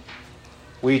salvation.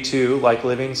 We too, like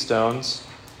living stones,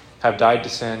 have died to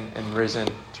sin and risen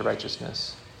to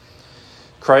righteousness.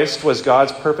 Christ was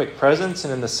God's perfect presence,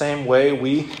 and in the same way,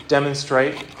 we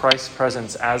demonstrate Christ's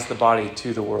presence as the body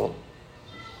to the world.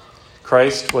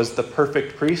 Christ was the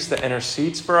perfect priest that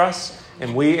intercedes for us,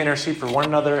 and we intercede for one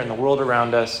another and the world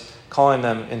around us, calling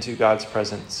them into God's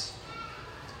presence.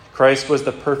 Christ was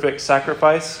the perfect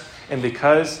sacrifice, and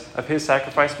because of His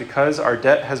sacrifice, because our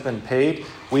debt has been paid,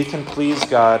 we can please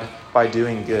God by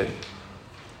doing good.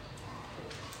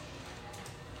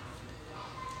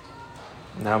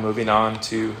 Now moving on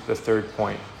to the third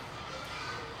point.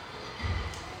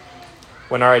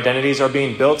 When our identities are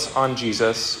being built on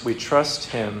Jesus, we trust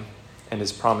Him and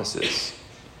His promises.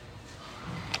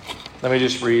 Let me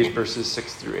just read verses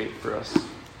 6 through 8 for us.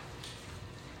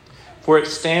 For it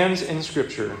stands in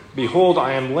Scripture, "Behold,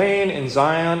 I am laying in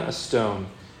Zion a stone,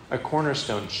 a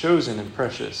cornerstone, chosen and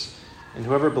precious, and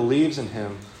whoever believes in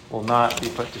Him will not be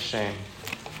put to shame."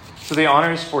 So the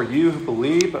honor is for you who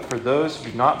believe, but for those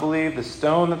who do not believe, the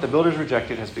stone that the builders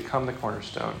rejected has become the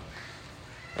cornerstone,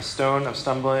 a stone of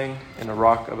stumbling and a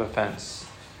rock of offense.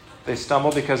 They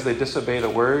stumble because they disobey the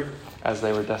word, as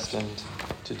they were destined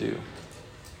to do.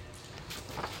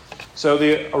 So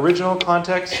the original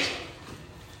context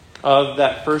of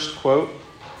that first quote,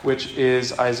 which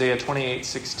is Isaiah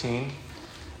 28:16,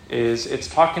 is it's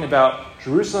talking about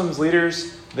Jerusalem's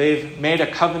leaders. They've made a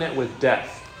covenant with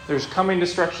death. There's coming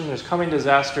destruction, there's coming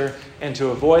disaster, and to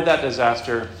avoid that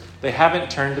disaster, they haven't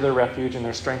turned to their refuge and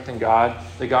their strength in God,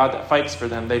 the God that fights for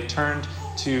them. They've turned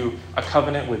to a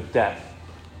covenant with death.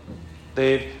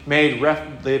 They've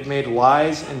made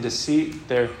lies and deceit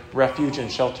their refuge and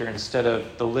shelter instead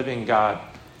of the living God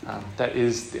that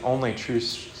is the only true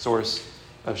source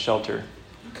of shelter.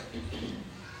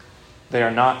 They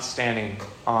are not standing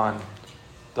on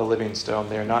the living stone.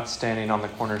 They are not standing on the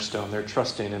cornerstone. They're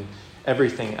trusting in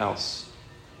everything else.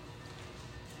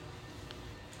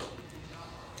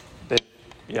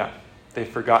 They've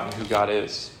forgotten who God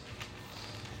is.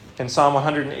 In Psalm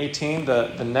 118,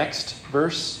 the next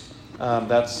verse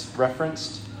that's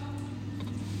referenced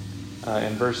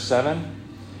in verse 7,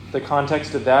 the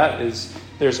context of that is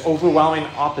there's overwhelming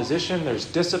opposition, there's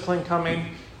discipline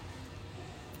coming,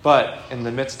 but in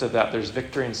the midst of that, there's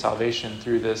victory and salvation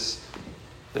through this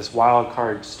wild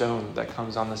card stone that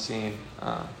comes on the scene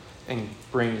and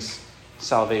brings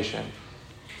salvation,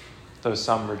 though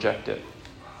some reject it.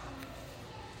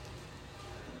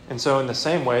 And so in the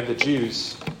same way, the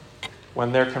Jews,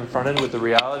 when they're confronted with the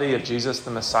reality of Jesus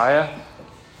the Messiah,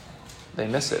 they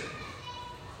miss it.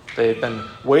 They've been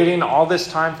waiting all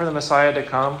this time for the Messiah to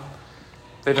come.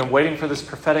 They've been waiting for this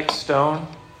prophetic stone.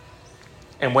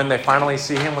 And when they finally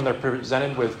see Him, when they're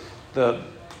presented with the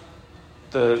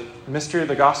mystery of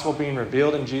the gospel being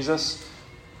revealed in Jesus,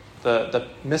 the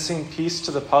missing piece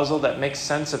to the puzzle that makes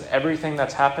sense of everything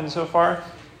that's happened so far,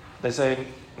 they say,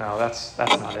 no, that's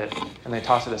not it. And they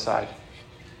toss it aside.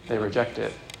 They reject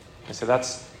it. They say,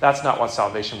 that's not what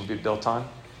salvation will be built on.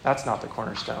 That's not the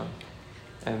cornerstone.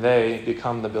 And they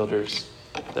become the builders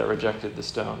that rejected the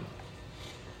stone.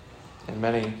 And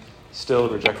many still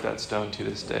reject that stone to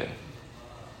this day.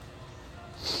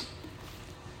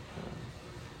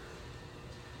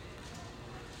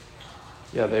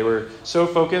 They were so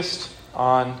focused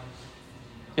on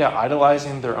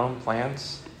idolizing their own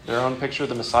plans their own picture of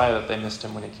the Messiah that they missed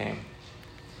him when he came.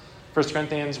 1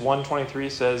 Corinthians 1:23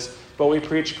 says, "But we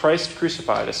preach Christ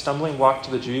crucified, a stumbling block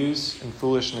to the Jews and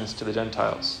foolishness to the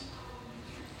Gentiles."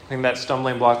 I think that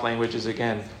stumbling block language is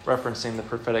again referencing the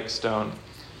prophetic stone.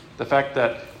 The fact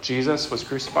that Jesus was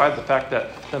crucified, the fact that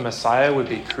the Messiah would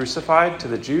be crucified to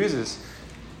the Jews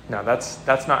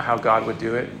that's not how God would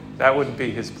do it. That wouldn't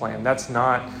be his plan. That's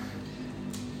not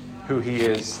who he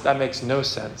is. That makes no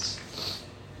sense.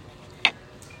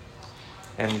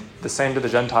 And the same to the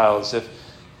Gentiles. If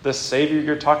this Savior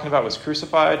you're talking about was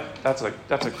crucified, that's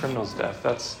a criminal's death.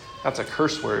 That's a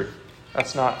curse word.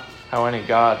 That's not how any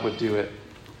God would do it.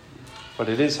 But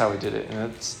it is how he did it.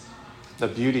 And it's the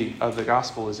beauty of the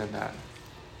gospel is in that.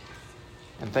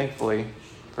 And thankfully,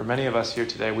 for many of us here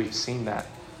today, we've seen that.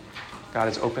 God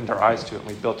has opened our eyes to it, and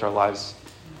we've built our lives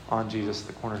on Jesus,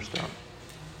 the cornerstone.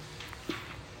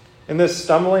 In this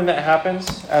stumbling that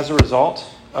happens as a result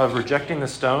of rejecting the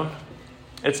stone,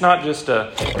 it's not just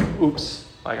oops,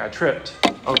 like I tripped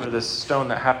over this stone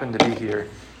that happened to be here.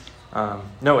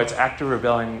 No, it's active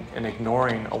rebelling and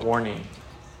ignoring a warning.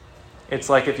 It's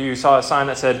like if you saw a sign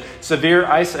that said, "Severe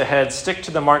ice ahead, stick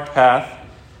to the marked path."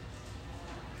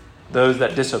 Those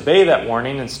that disobey that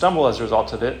warning and stumble as a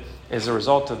result of it is a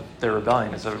result of their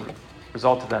rebellion, is a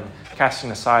result of them casting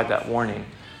aside that warning.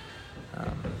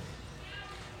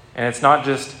 And it's not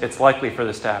just, it's likely for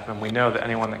this to happen. We know that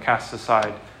anyone that casts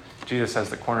aside Jesus as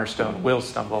the cornerstone will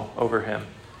stumble over him.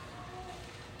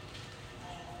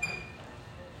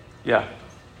 Yeah.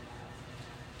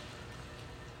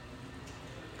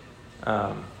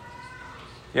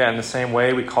 In the same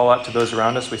way, we call out to those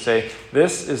around us. We say,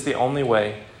 this is the only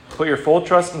way. Put your full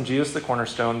trust in Jesus, the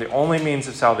cornerstone, the only means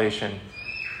of salvation.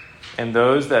 And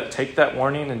those that take that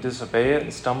warning and disobey it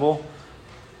and stumble,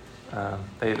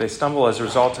 they stumble as a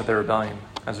result of their rebellion,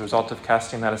 as a result of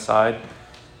casting that aside.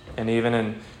 And even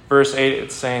in verse 8,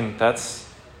 it's saying that's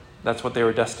what they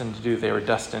were destined to do. They were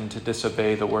destined to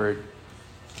disobey the word.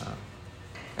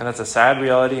 And that's a sad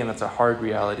reality, and that's a hard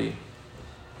reality.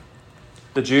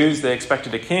 The Jews, they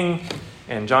expected a king.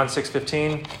 In John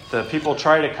 6:15, the people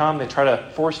try to come. They try to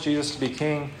force Jesus to be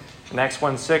king. In Acts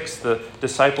 1:6, the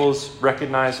disciples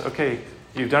recognize, okay,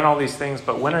 you've done all these things,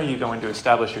 but when are you going to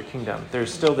establish your kingdom?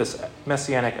 There's still this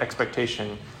messianic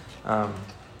expectation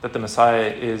that the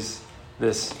Messiah is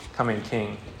this coming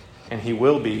king, and he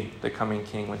will be the coming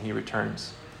king when he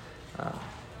returns.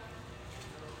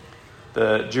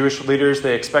 The Jewish leaders,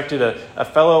 they expected a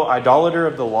fellow idolater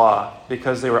of the law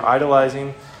because they were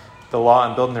idolizing the law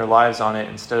and building their lives on it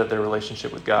instead of their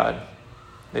relationship with God.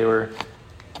 They were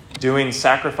doing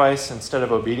sacrifice instead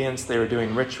of obedience. They were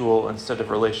doing ritual instead of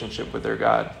relationship with their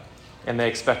God. And they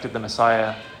expected the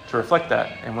Messiah to reflect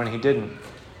that. And when he didn't,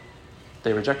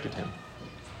 they rejected him.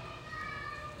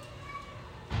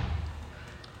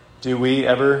 Do we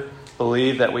ever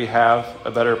believe that we have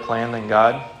a better plan than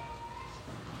God?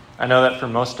 I know that for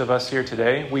most of us here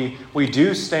today, we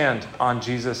do stand on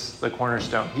Jesus, the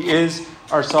cornerstone. He is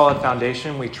our solid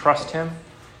foundation. We trust him.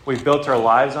 We've built our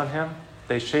lives on him.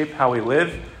 They shape how we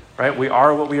live, right? We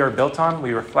are what we are built on.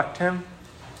 We reflect him.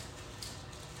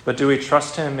 But do we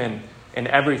trust him in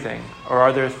everything? Or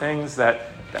are there things that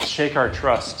shake our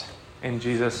trust in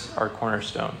Jesus, our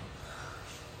cornerstone?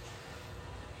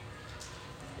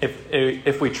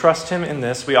 If we trust him in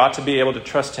this, we ought to be able to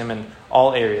trust him in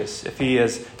all areas. If he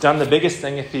has done the biggest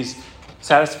thing, if he's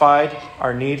satisfied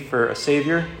our need for a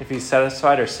Savior, if he's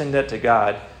satisfied our sin debt to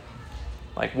God,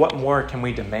 like what more can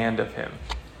we demand of him?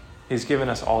 He's given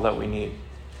us all that we need.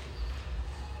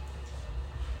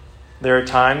 There are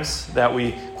times that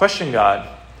we question God,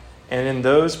 and in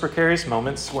those precarious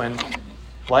moments when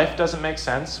life doesn't make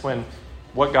sense, when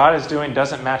what God is doing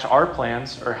doesn't match our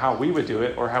plans or how we would do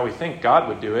it or how we think God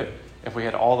would do it if we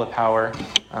had all the power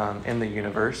in the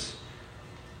universe.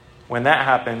 When that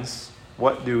happens,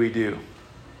 what do we do?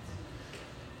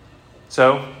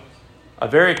 So, a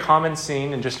very common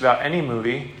scene in just about any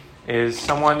movie is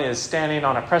someone is standing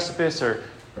on a precipice or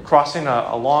crossing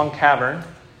a long cavern.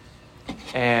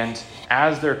 And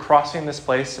as they're crossing this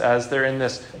place, as they're in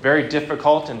this very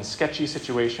difficult and sketchy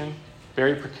situation,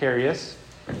 very precarious,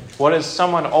 what does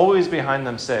someone always behind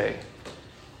them say?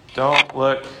 Don't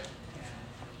look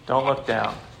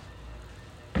down.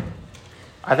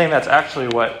 I think that's actually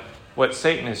what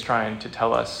Satan is trying to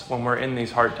tell us when we're in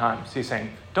these hard times. He's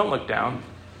saying, don't look down.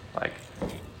 Like,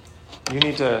 you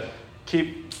need to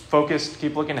keep focused,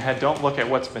 keep looking ahead. Don't look at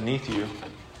what's beneath you.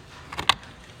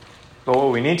 But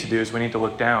what we need to do is we need to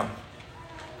look down.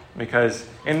 Because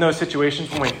in those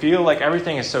situations when we feel like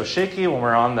everything is so shaky, when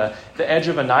we're on the edge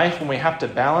of a knife, when we have to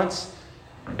balance,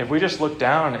 if we just look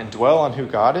down and dwell on who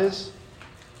God is,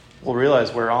 we'll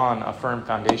realize we're on a firm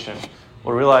foundation.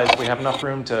 We'll realize we have enough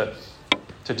room to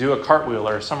do a cartwheel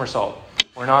or a somersault.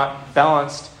 We're not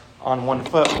balanced on one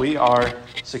foot. We are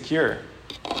secure.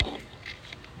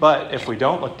 But if we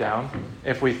don't look down,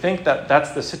 if we think that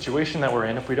that's the situation that we're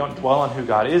in, if we don't dwell on who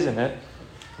God is in it,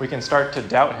 we can start to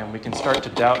doubt him. We can start to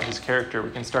doubt his character.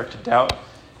 We can start to doubt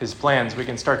his plans. We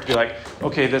can start to be like,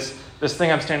 okay, this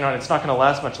thing I'm standing on, it's not going to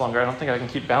last much longer. I don't think I can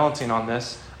keep balancing on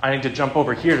this. I need to jump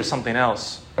over here to something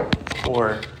else.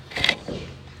 Or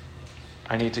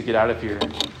I need to get out of here.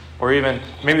 Or even,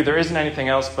 maybe there isn't anything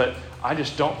else, but I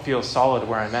just don't feel solid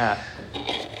where I'm at.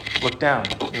 Look down.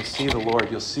 You'll see the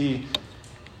Lord. You'll see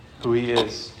who he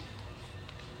is.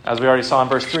 As we already saw in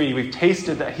verse 3, we've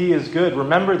tasted that he is good.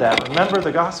 Remember that. Remember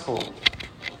the gospel.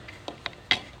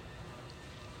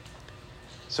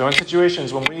 So in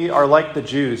situations when we are like the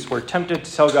Jews, we're tempted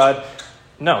to tell God,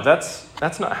 no, that's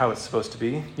not how it's supposed to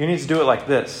be. You need to do it like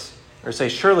this. Or say,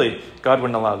 surely God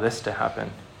wouldn't allow this to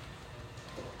happen.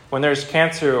 When there's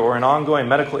cancer or an ongoing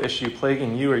medical issue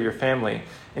plaguing you or your family,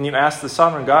 and you ask the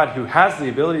sovereign God who has the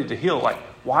ability to heal, like,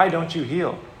 why don't you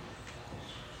heal?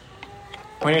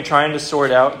 When you're trying to sort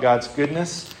out God's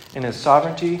goodness and his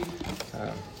sovereignty,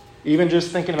 even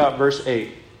just thinking about verse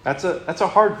 8, that's a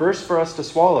hard verse for us to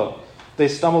swallow. They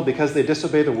stumbled because they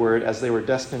disobeyed the word as they were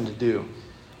destined to do.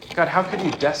 God, how could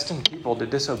you destine people to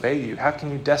disobey you? How can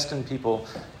you destine people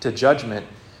to judgment?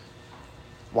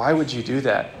 Why would you do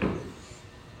that?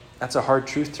 That's a hard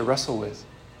truth to wrestle with.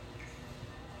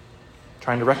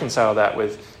 Trying to reconcile that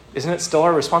with, isn't it still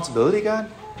our responsibility, God?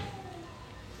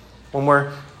 When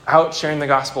we're out sharing the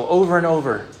gospel over and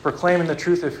over, proclaiming the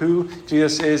truth of who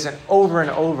Jesus is, and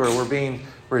over we're being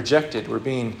rejected, we're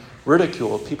being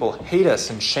ridiculed. People hate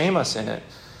us and shame us in it.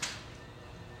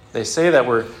 They say that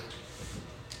we're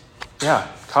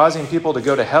causing people to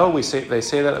go to hell. They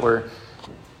say that we're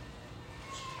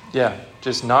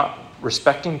just not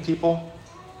respecting people,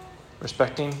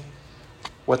 respecting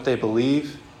what they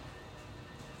believe.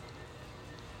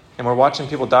 And we're watching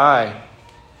people die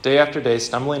day after day,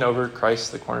 stumbling over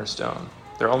Christ the cornerstone,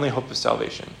 their only hope of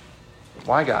salvation.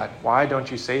 Why, God? Why don't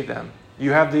you save them?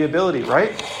 You have the ability,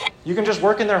 right? You can just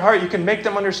work in their heart. You can make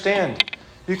them understand.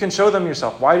 You can show them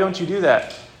yourself. Why don't you do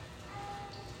that?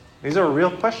 These are real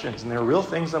questions, and they're real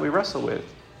things that we wrestle with.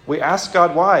 We ask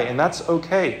God why, and that's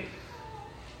okay.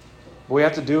 But we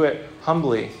have to do it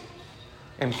humbly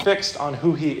and fixed on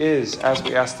who he is as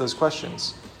we ask those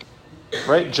questions.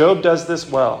 Right? Job does this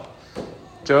well.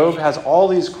 Job has all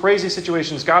these crazy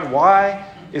situations. God, why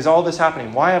is all this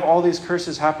happening? Why have all these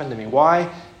curses happened to me?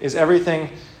 Why is everything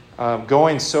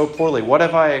going so poorly? What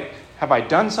have I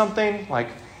done something? Like,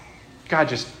 God,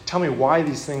 just tell me why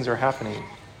these things are happening.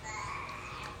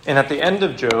 And at the end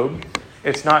of Job,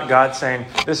 it's not God saying,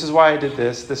 this is why I did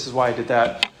this is why I did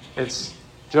that. It's,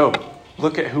 Job,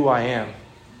 look at who I am.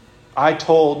 I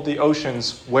told the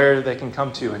oceans where they can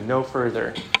come to and no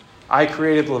further. I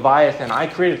created Leviathan. I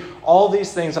created all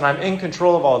these things, and I'm in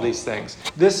control of all these things.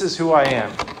 This is who I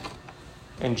am.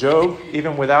 And Job,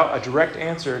 even without a direct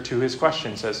answer to his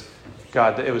question, says,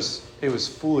 God, it was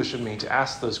foolish of me to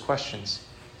ask those questions.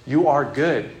 You are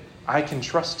good. I can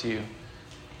trust you.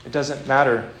 It doesn't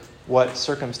matter what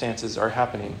circumstances are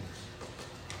happening.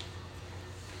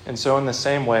 And so in the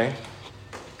same way,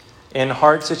 in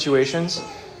hard situations,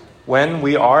 when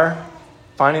we are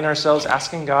finding ourselves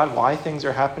asking God why things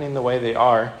are happening the way they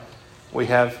are, we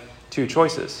have two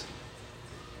choices.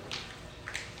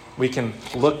 We can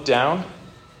look down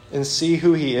and see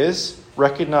who he is,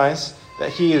 recognize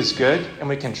that he is good, and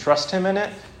we can trust him in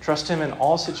it, trust him in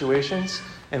all situations,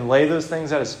 and lay those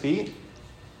things at his feet.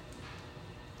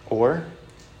 Or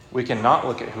we can not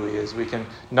look at who he is. We can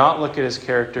not look at his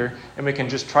character, and we can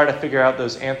just try to figure out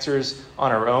those answers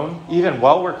on our own, even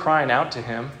while we're crying out to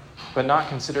him, but not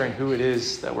considering who it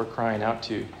is that we're crying out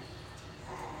to.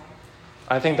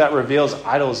 I think that reveals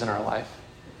idols in our life.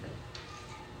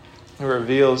 It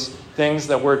reveals things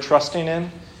that we're trusting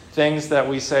in, things that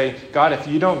we say, God, if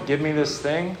you don't give me this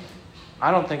thing,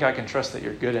 I don't think I can trust that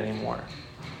you're good anymore.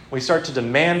 We start to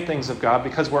demand things of God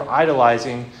because we're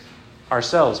idolizing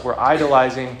ourselves. We're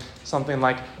idolizing something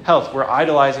like health. We're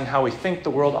idolizing how we think the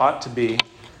world ought to be.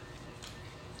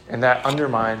 And that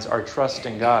undermines our trust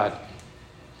in God.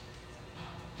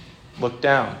 Look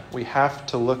down. We have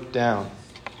to look down.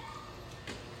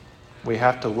 We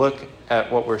have to look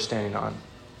at what we're standing on.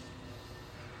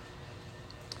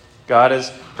 God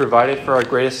has provided for our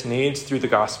greatest needs through the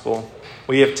gospel.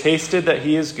 We have tasted that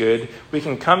he is good. We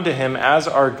can come to him as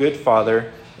our good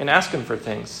Father and ask him for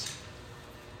things.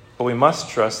 But we must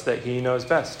trust that he knows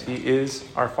best. He is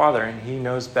our Father and he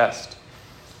knows best.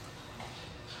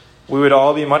 We would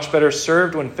all be much better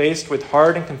served when faced with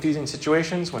hard and confusing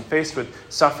situations, when faced with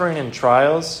suffering and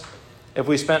trials, if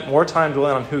we spent more time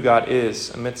dwelling on who God is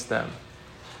amidst them.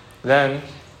 Then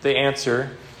the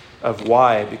answer of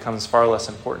why becomes far less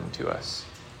important to us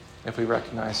if we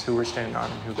recognize who we're standing on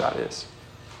and who God is.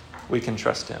 We can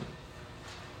trust him.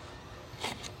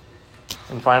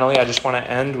 And finally, I just want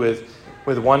to end with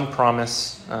one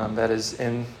promise that is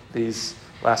in these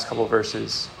last couple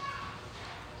verses.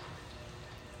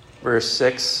 Verse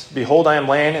 6, "Behold, I am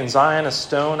laying in Zion a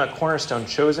stone, a cornerstone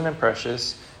chosen and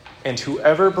precious, and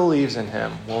whoever believes in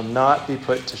him will not be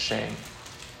put to shame.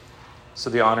 So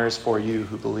the honor is for you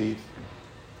who believe."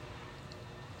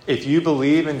 If you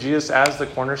believe in Jesus as the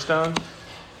cornerstone,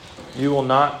 you will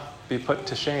not be put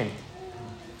to shame.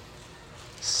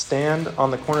 Stand on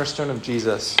the cornerstone of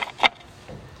Jesus.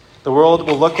 The world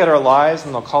will look at our lives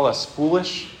and they'll call us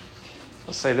foolish.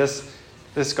 They'll say,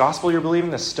 this gospel you're believing,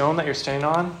 this stone that you're standing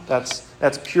on, that's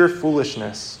pure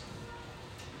foolishness.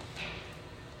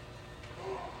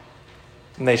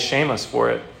 And they shame us for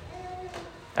it,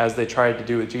 as they tried to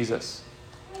do with Jesus.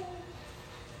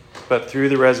 But through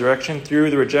the resurrection, through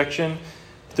the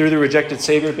rejected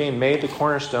Savior being made the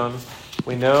cornerstone,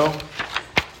 we know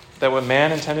that what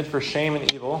man intended for shame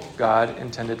and evil, God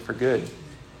intended for good.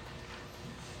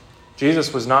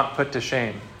 Jesus was not put to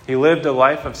shame. He lived a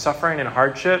life of suffering and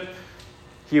hardship.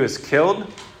 He was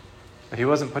killed, but he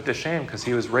wasn't put to shame because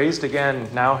he was raised again.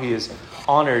 Now he is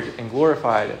honored and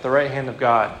glorified at the right hand of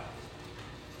God.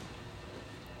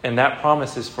 And that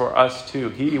promise is for us too.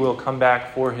 He will come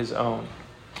back for his own.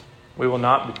 We will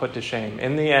not be put to shame.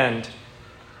 In the end,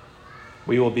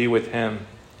 we will be with him.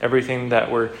 Everything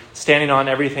that we're standing on,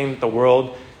 everything that the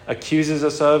world accuses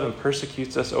us of and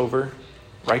persecutes us over,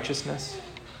 righteousness,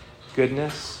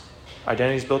 goodness,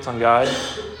 identities built on God,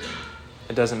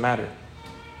 it doesn't matter.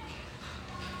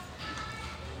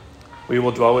 We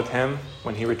will dwell with him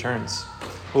when he returns.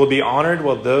 We will be honored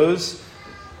while those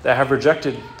that have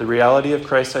rejected the reality of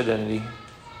Christ's identity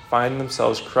find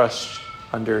themselves crushed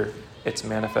under its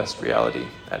manifest reality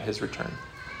at his return.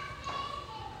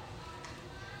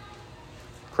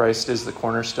 Christ is the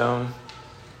cornerstone,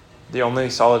 the only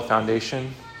solid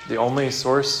foundation, the only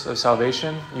source of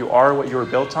salvation. You are what you were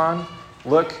built on.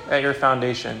 Look at your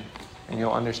foundation and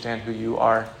you'll understand who you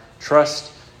are.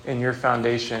 Trust in your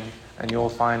foundation and you'll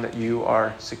find that you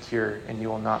are secure and you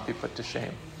will not be put to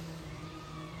shame.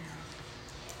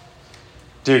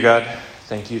 Dear God,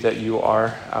 thank you that you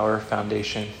are our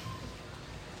foundation.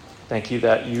 Thank you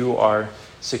that you are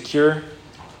secure.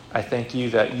 I thank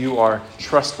you that you are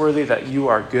trustworthy, that you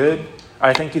are good.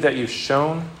 I thank you that you've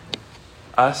shown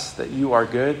us that you are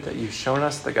good, that you've shown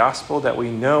us the gospel, that we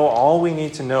know all we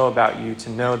need to know about you to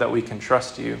know that we can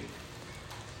trust you.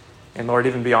 And Lord,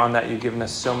 even beyond that, you've given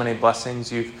us so many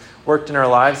blessings. You've worked in our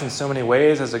lives in so many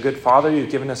ways. As a good Father, you've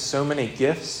given us so many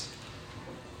gifts.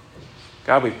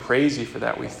 God, we praise you for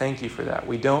that. We thank you for that.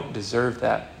 We don't deserve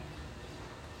that.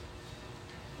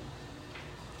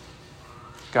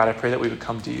 God, I pray that we would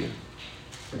come to you.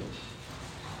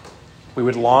 We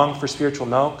would long for spiritual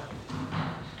milk.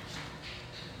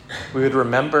 We would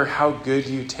remember how good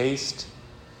you taste.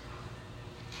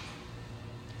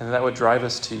 And that would drive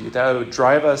us to you. That would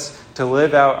drive us to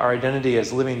live out our identity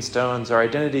as living stones, our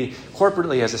identity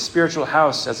corporately as a spiritual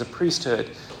house, as a priesthood.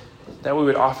 That we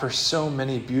would offer so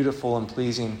many beautiful and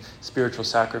pleasing spiritual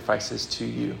sacrifices to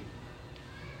you.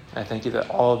 And I thank you that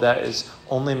all of that is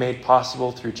only made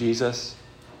possible through Jesus.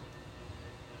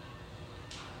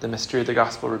 The mystery of the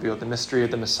gospel revealed, the mystery of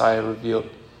the Messiah revealed.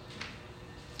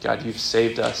 God, you've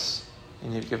saved us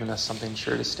and you've given us something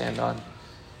sure to stand on.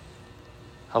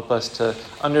 Help us to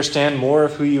understand more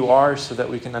of who you are so that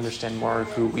we can understand more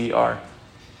of who we are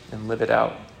and live it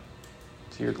out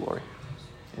to your glory.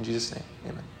 In Jesus' name,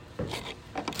 amen.